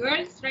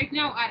 Girls right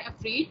now are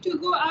afraid to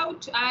go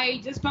out.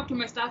 I just talked to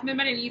my staff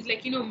member and he's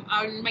like,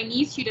 my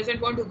niece, she doesn't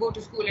want to go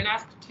to school, and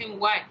asked him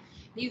why.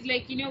 He's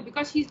like,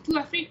 because she's too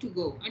afraid to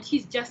go and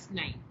she's just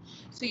 9.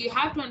 So you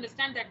have to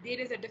understand that there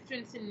is a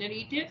difference in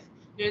narrative.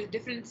 There's a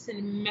difference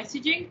in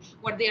messaging,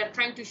 what they are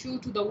trying to show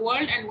to the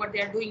world and what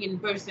they are doing in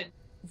person.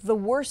 The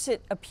worse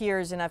it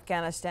appears in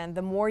Afghanistan,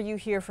 the more you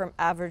hear from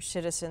average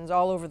citizens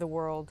all over the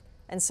world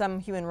and some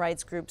human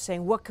rights groups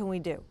saying, what can we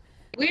do?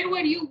 Where were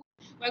you?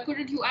 Why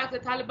couldn't you ask the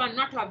Taliban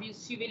not to abuse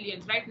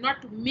civilians, right?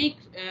 Not to make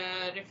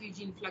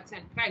refugee influx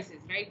and crisis,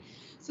 right?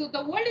 So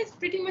the world is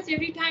pretty much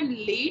every time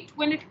late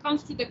when it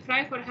comes to the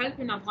cry for help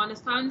in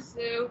Afghanistan's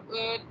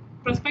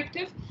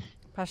perspective.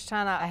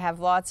 Pashtana, I have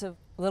lots of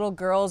little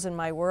girls in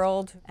my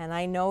world, and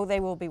I know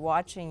they will be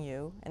watching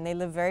you, and they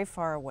live very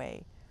far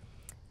away.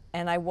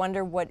 And I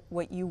wonder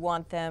what you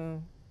want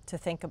them to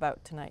think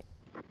about tonight.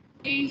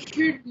 They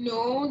should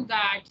know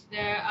that the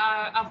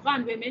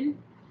Afghan women,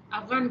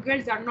 Afghan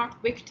girls are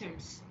not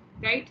victims,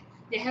 right?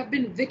 They have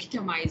been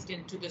victimized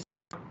into this,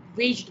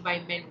 waged by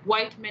men,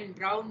 white men,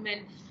 brown men,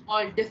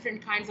 all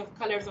different kinds of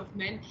colors of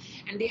men,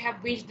 and they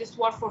have waged this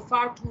war for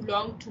far too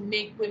long to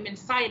make women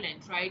silent,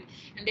 right?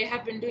 And they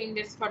have been doing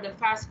this for the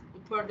past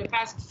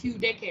few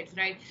decades,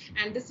 right?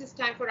 And this is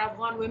time for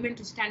Afghan women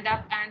to stand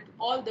up, and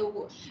all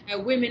the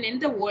women in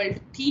the world,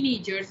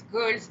 teenagers,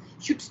 girls,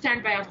 should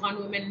stand by Afghan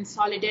women in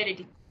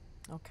solidarity.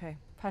 Okay,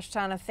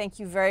 Pashtana, thank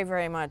you very,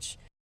 very much.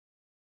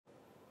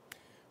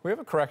 We have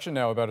a correction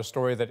now about a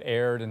story that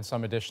aired in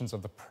some editions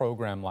of the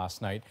program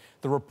last night.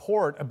 The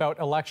report about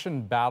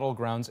election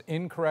battlegrounds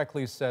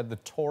incorrectly said the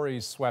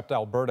Tories swept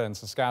Alberta and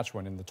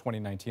Saskatchewan in the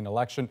 2019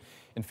 election.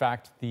 In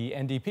fact, the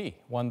NDP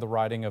won the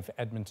riding of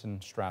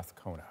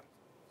Edmonton-Strathcona.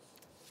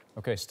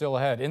 Okay, still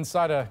ahead.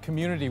 Inside a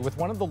community with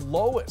one of the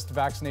lowest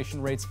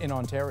vaccination rates in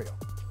Ontario.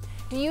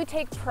 Do you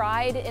take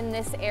pride in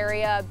this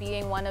area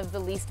being one of the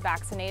least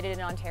vaccinated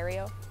in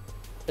Ontario?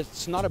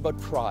 It's not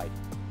about pride.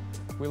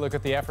 We look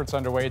at the efforts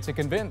underway to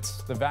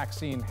convince the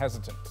vaccine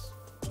hesitants.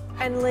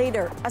 And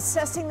later,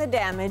 assessing the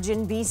damage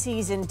in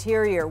BC's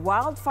interior.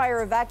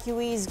 Wildfire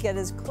evacuees get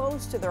as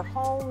close to their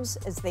homes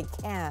as they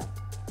can.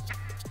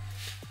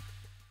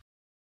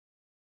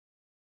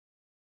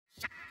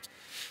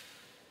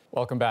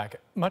 Welcome back.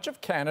 Much of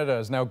Canada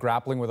is now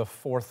grappling with a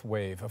fourth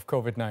wave of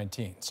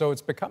COVID-19, so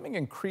it's becoming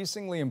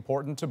increasingly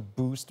important to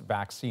boost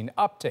vaccine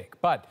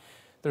uptake. But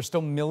there's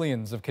still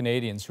millions of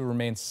Canadians who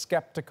remain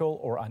skeptical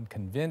or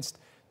unconvinced.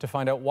 To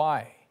find out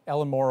why,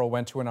 Ellen Morrow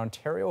went to an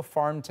Ontario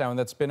farm town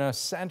that's been a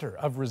center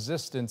of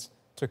resistance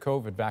to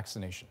COVID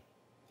vaccination.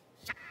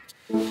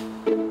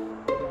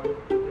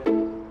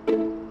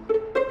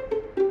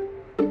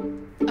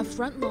 A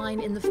front line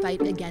in the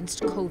fight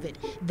against COVID.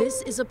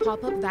 This is a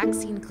pop-up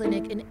vaccine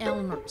clinic in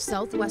Aylmer,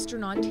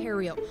 southwestern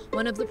Ontario,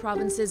 one of the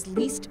province's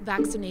least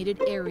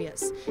vaccinated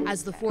areas.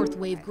 As the fourth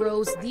wave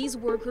grows, these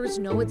workers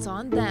know it's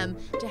on them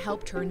to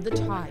help turn the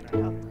tide.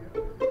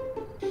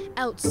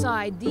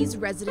 Outside, these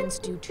residents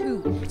do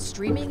too,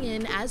 streaming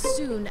in as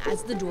soon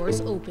as the doors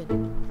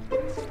open.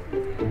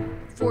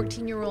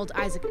 14-year-old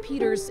Isaac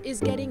Peters is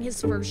getting his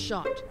first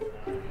shot.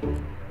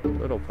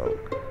 Little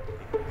poke.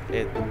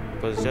 It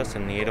was just a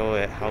needle.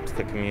 It helps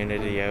the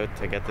community out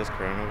to get this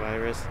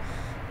coronavirus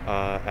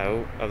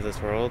out of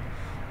this world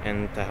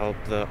and to help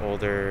the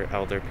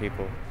elder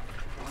people.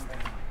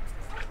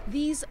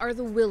 These are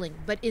the willing,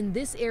 but in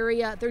this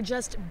area, they're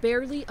just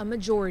barely a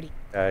majority.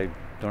 I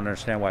don't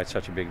understand why it's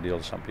such a big deal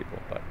to some people,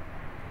 but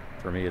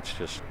for me, it's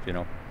just,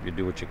 you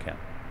do what you can.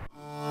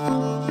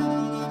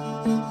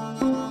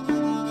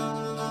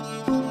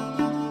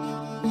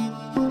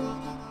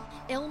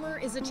 Aylmer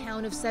is a a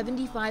town of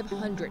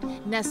 7,500,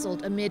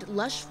 nestled amid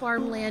lush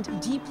farmland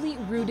deeply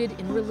rooted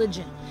in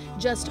religion.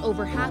 Just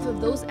over half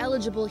of those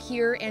eligible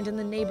here and in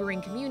the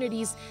neighboring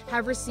communities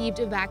have received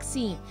a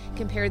vaccine.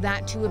 Compare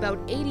that to about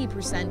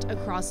 80%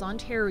 across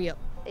Ontario.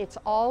 It's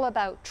all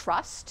about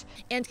trust.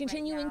 And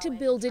continuing to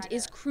build it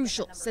is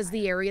crucial, says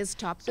the area's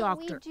top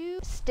doctor.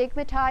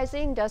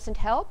 Stigmatizing doesn't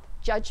help.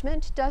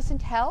 Judgment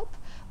doesn't help.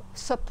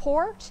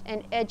 Support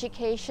and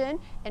education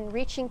and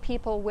reaching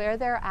people where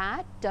they're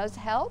at does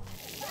help.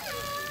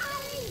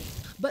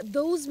 But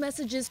those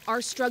messages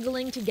are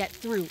struggling to get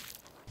through.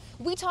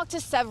 We talked to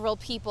several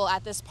people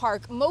at this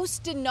park.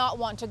 Most did not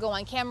want to go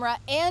on camera,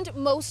 and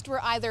most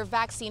were either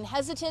vaccine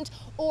hesitant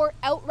or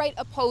outright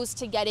opposed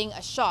to getting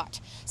a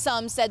shot.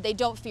 Some said they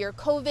don't fear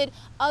COVID,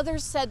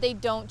 others said they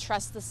don't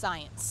trust the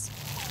science.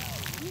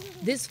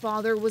 This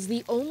father was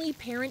the only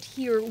parent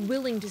here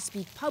willing to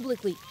speak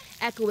publicly,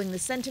 echoing the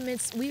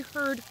sentiments we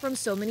heard from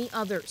so many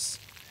others.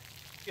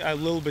 I'm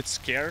a little bit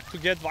scared to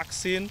get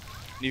vaccine.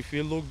 If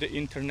you look the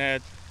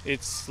internet,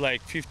 it's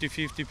like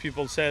 50-50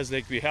 people says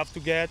like we have to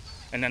get,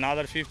 and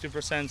another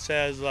 50%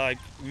 says like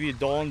we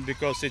don't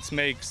because it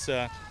makes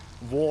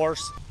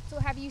worse. So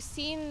have you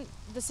seen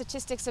the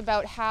statistics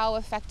about how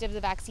effective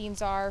the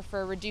vaccines are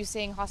for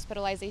reducing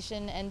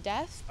hospitalization and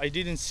death? I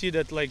didn't see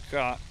that like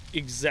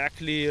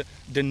exactly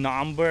the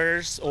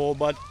numbers,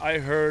 but I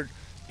heard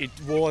it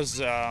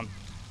was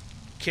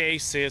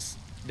cases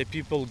that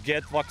people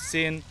get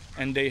vaccine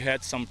and they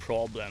had some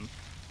problem,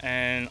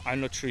 and I'm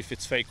not sure if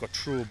it's fake or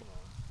true.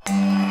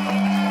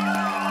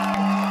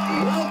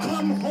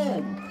 Welcome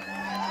home.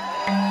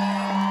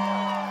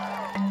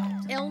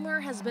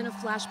 Aylmer has been a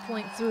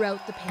flashpoint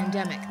throughout the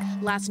pandemic.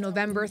 Last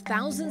November,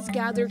 thousands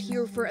gathered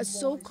here for a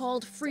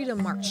so-called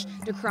Freedom March,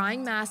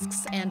 decrying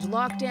masks and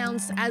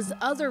lockdowns as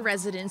other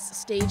residents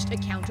staged a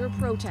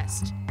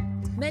counter-protest.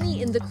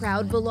 Many in the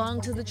crowd belong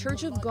to the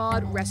Church of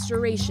God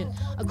Restoration,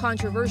 a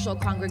controversial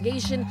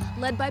congregation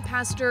led by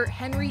Pastor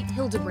Henry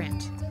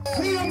Hildebrandt.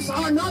 Freedoms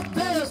are not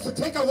theirs to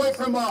take away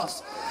from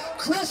us.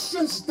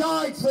 Christians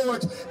died for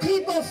it.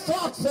 People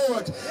fought for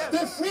it.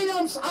 The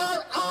freedoms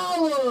are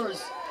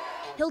ours.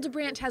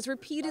 Hildebrandt has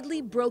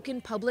repeatedly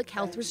broken public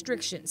health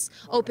restrictions,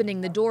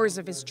 opening the doors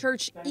of his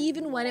church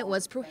even when it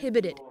was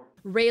prohibited,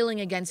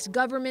 railing against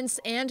governments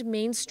and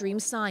mainstream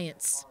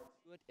science.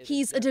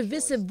 He's a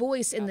divisive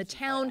voice in the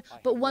town,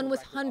 but one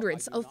with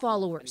hundreds of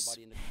followers.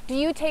 Do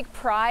you take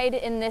pride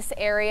in this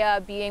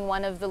area being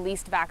one of the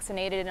least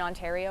vaccinated in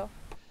Ontario?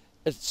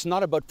 It's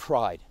not about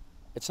pride.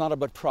 It's not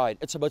about pride.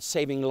 It's about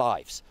saving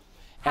lives.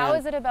 How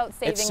is it about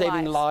saving lives? It's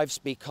saving lives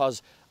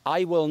because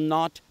I will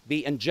not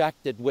be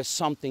injected with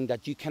something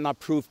that you cannot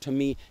prove to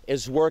me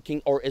is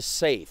working or is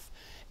safe.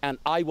 And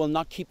I will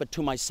not keep it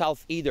to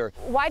myself either.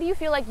 Why do you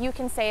feel like you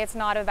can say it's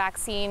not a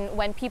vaccine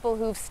when people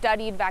who've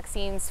studied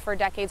vaccines for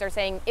decades are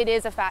saying it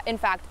is, in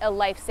fact, a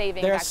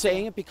life-saving vaccine? They're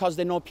saying it because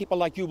they know people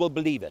like you will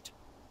believe it.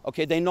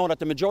 Okay, they know that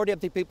the majority of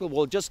the people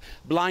will just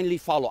blindly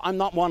follow. I'm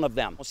not one of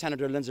them.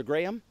 Senator Lindsey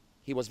Graham,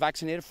 he was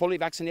vaccinated, fully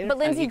vaccinated, but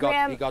Lindsey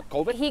Graham, he got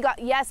COVID.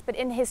 Yes, but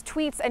in his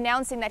tweets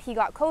announcing that he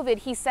got COVID,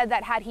 he said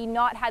that had he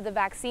not had the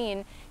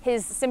vaccine,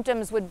 his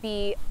symptoms would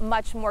be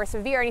much more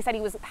severe. And he said he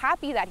was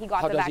happy that he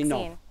got the vaccine. How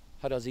does he know?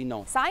 How does he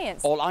know?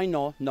 Science. All I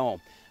know,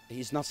 no,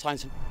 he's not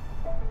science.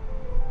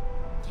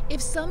 If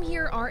some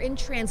here are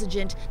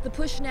intransigent, the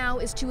push now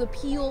is to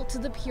appeal to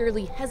the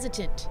purely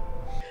hesitant.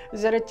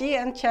 This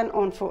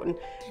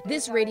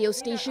radio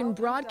station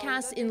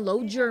broadcasts in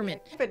Low German.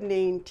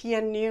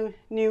 The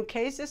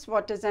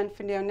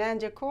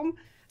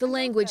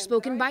language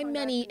spoken by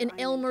many in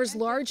Aylmer's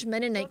large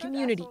Mennonite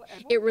community.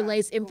 It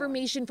relays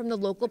information from the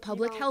local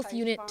public health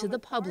unit to the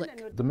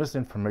public. The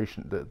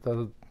misinformation,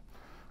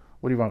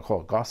 what do you want to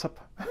call it, gossip?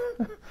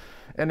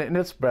 and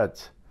it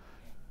spreads.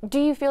 Do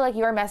you feel like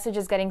your message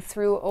is getting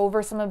through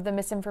over some of the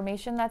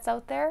misinformation that's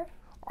out there?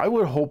 I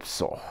would hope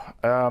so.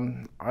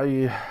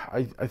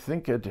 I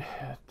think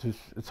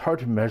it's hard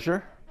to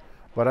measure,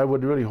 but I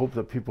would really hope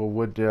that people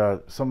would,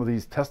 some of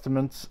these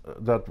testaments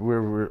that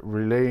we're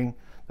relaying,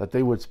 that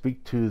they would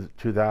speak to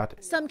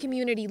that. Some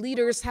community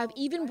leaders have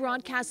even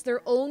broadcast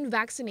their own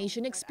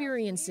vaccination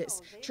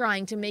experiences,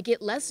 trying to make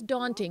it less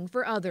daunting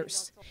for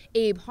others.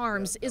 Abe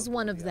Harms is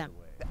one of them.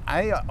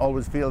 I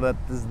always feel that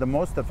this is the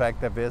most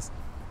effective is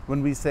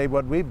when we say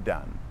what we've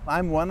done.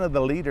 I'm one of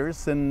the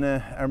leaders in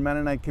our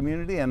Mennonite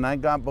community, and I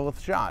got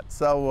both shots.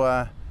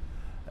 So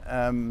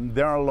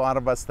there are a lot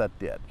of us that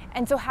did.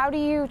 And so how do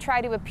you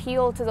try to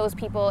appeal to those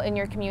people in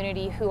your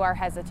community who are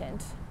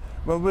hesitant?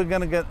 Well, we're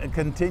going to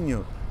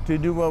continue to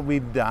do what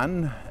we've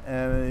done,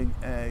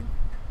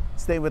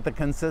 stay with a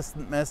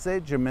consistent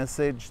message, a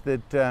message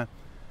that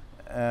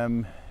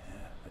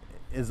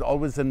is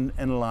always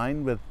in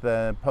line with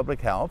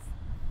public health,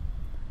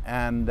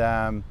 and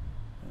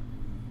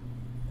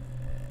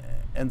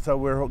so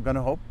we're going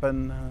to hope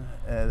and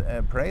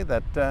pray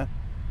that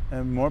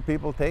more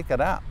people take it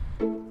up.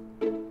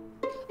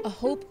 A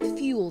hope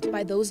fueled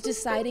by those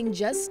deciding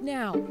just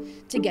now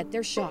to get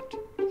their shot.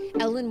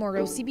 Ellen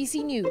Morrow,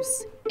 CBC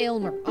News,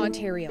 Aylmer,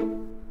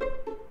 Ontario.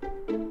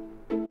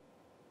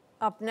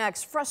 Up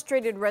next,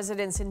 frustrated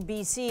residents in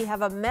BC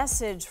have a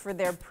message for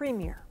their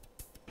premier.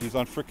 He's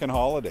on frickin'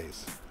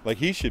 holidays. Like,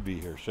 he should be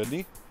here, shouldn't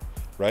he?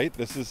 Right?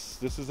 This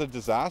is a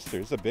disaster.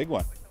 It's a big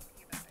one.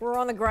 We're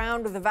on the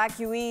ground with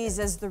evacuees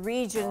as the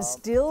region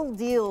still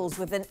deals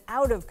with an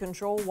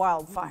out-of-control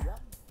wildfire.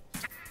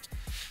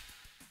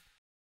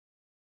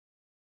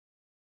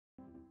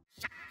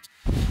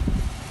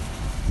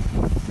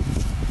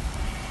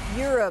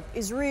 Europe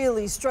is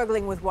really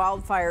struggling with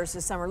wildfires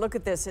this summer. Look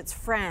at this, it's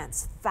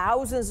France.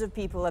 Thousands of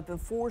people have been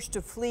forced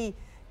to flee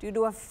due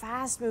to a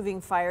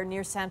fast-moving fire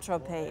near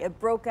Saint-Tropez. It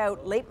broke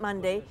out late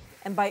Monday,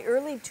 and by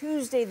early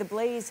Tuesday, the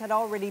blaze had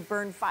already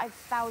burned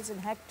 5,000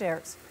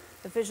 hectares.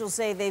 Officials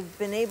say they've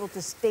been able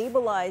to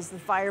stabilize the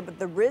fire, but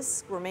the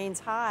risk remains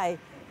high.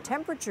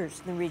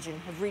 Temperatures in the region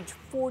have reached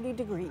 40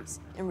 degrees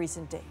in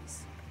recent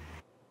days.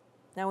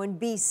 Now in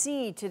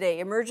BC today,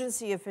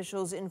 emergency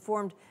officials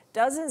informed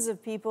dozens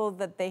of people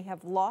that they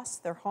have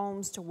lost their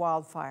homes to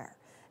wildfire.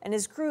 And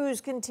as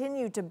crews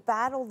continue to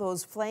battle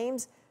those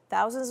flames,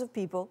 thousands of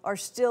people are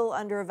still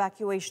under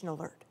evacuation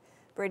alert.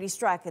 Brady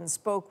Strachan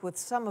spoke with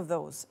some of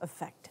those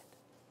affected.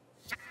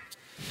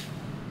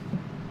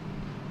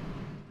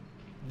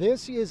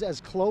 This is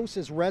as close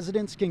as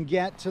residents can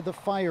get to the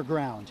fire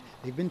ground.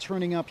 They've been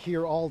turning up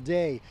here all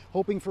day,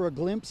 hoping for a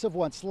glimpse of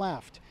what's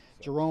left.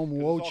 Jerome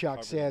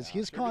Wochuk says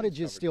his cottage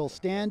is still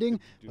standing,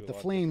 but the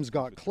flames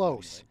got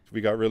close. We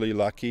got really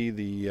lucky.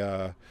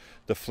 The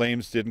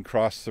flames didn't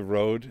cross the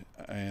road,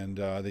 and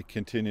they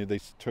continued. They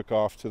took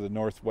off to the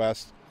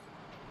northwest.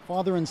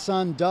 Father and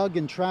son Doug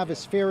and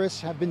Travis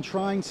Ferris have been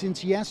trying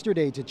since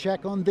yesterday to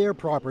check on their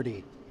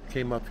property.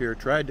 Came up here,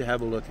 tried to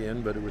have a look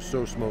in, but it was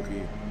so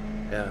smoky.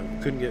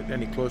 Couldn't get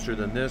any closer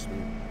than this,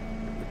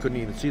 and we couldn't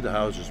even see the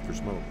houses for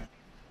smoke.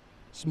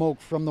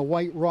 Smoke from the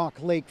White Rock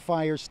Lake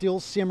fire still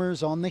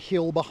simmers on the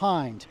hill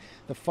behind.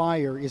 The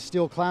fire is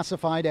still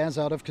classified as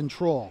out of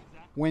control.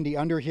 Wendy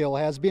Underhill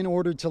has been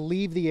ordered to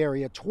leave the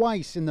area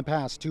twice in the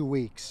past 2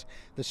 weeks.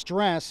 The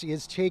stress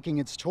is taking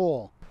its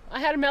toll. I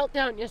had a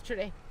meltdown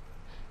yesterday.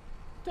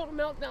 Total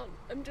meltdown.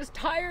 I'm just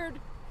tired.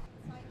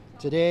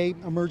 Today,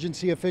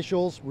 emergency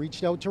officials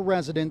reached out to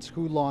residents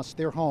who lost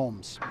their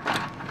homes.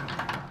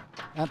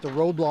 At the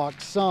roadblock,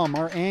 some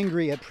are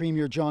angry at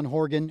Premier John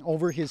Horgan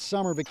over his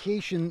summer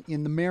vacation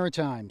in the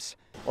Maritimes.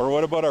 Or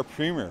what about our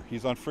premier?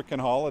 He's on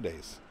frickin'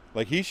 holidays.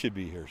 Like, he should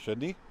be here,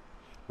 shouldn't he?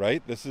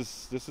 Right? This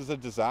is a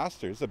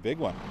disaster. It's a big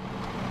one.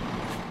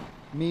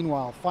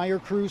 Meanwhile, fire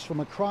crews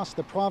from across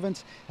the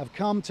province have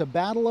come to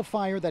battle a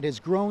fire that has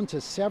grown to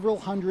several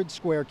hundred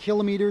square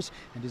kilometers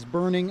and is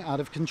burning out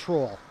of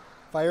control.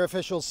 Fire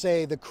officials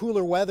say the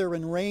cooler weather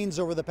and rains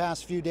over the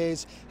past few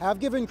days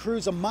have given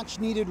crews a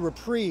much-needed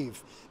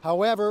reprieve.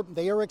 However,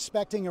 they are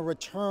expecting a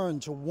return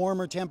to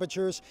warmer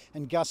temperatures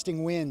and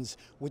gusting winds,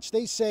 which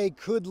they say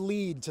could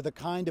lead to the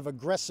kind of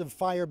aggressive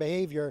fire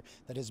behavior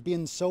that has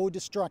been so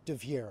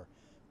destructive here.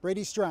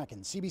 Brady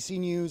Strachan, CBC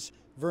News,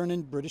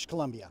 Vernon, British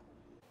Columbia.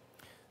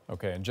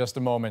 Okay, in just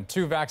a moment,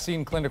 2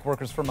 vaccine clinic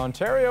workers from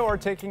Ontario are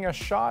taking a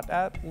shot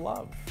at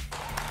love.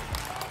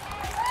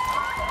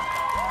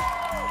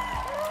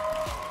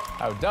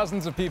 How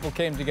dozens of people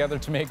came together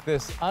to make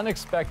this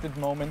unexpected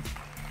moment.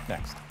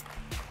 Next.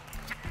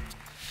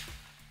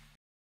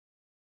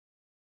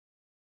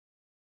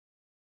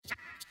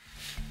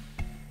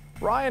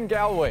 Ryan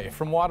Galway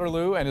from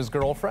Waterloo and his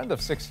girlfriend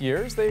of 6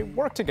 years, they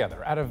work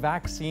together at a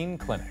vaccine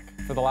clinic.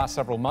 For the last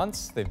several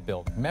months, they've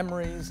built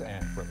memories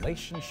and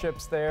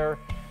relationships there.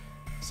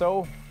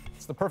 So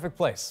it's the perfect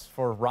place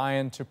for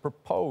Ryan to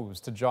propose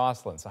to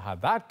Jocelyn. So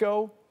how'd that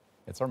go?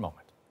 It's our moment.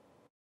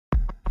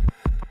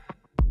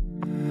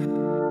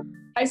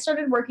 I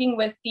started working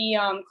with the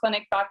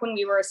clinic back when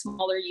we were a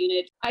smaller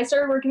unit. I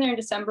started working there in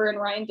December and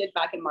Ryan did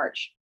back in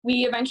March.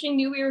 We eventually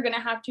knew we were going to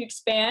have to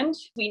expand.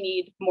 We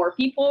need more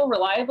people,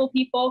 reliable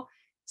people.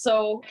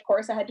 So, of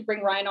course, I had to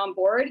bring Ryan on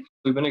board.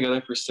 We've been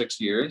together for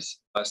 6 years.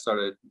 I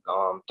started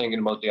thinking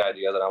about the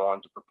idea that I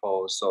wanted to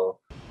propose. So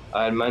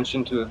I had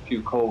mentioned to a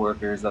few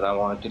coworkers that I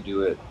wanted to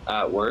do it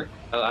at work.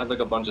 I had like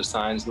a bunch of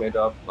signs made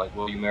up, like,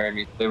 will you marry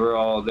me? They were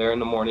all there in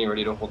the morning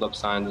ready to hold up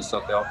signs and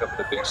stuff. They all kept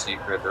it a big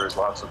secret. There was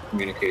lots of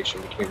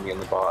communication between me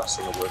and the boss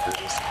and the workers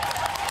and stuff.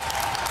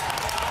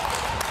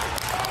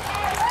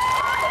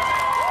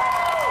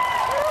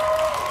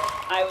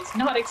 I was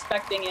not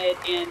expecting it,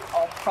 and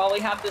I'll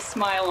probably have this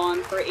smile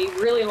on for a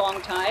really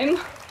long time.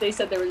 They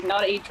said there was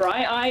not a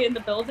dry eye in the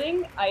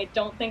building. I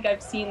don't think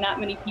I've seen that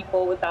many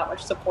people with that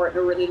much support in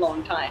a really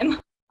long time.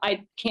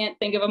 I can't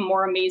think of a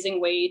more amazing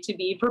way to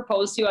be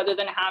proposed to other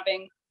than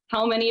having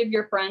how many of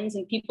your friends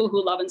and people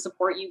who love and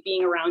support you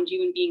being around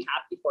you and being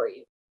happy for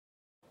you.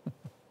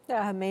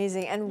 Yeah,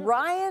 amazing. And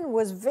Ryan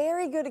was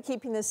very good at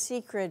keeping this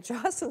secret.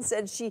 Jocelyn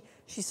said she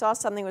saw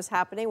something was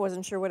happening,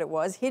 wasn't sure what it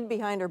was, hid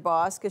behind her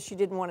boss because she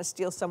didn't want to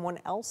steal someone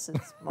else's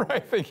moment.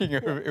 Right, thinking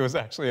it was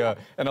actually an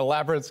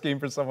elaborate scheme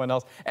for someone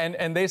else.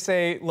 And they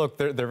say, look,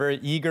 they're very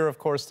eager, of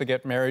course, to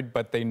get married,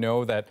 but they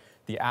know that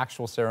the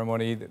actual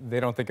ceremony, they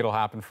don't think it'll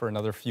happen for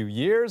another few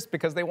years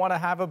because they want to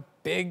have a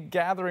big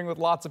gathering with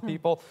lots of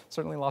people,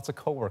 certainly lots of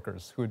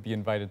co-workers who would be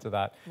invited to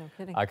that. No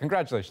kidding.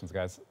 Congratulations,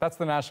 guys. That's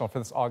The National for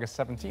this August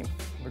 17th.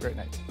 Have a great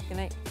night. Good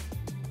night.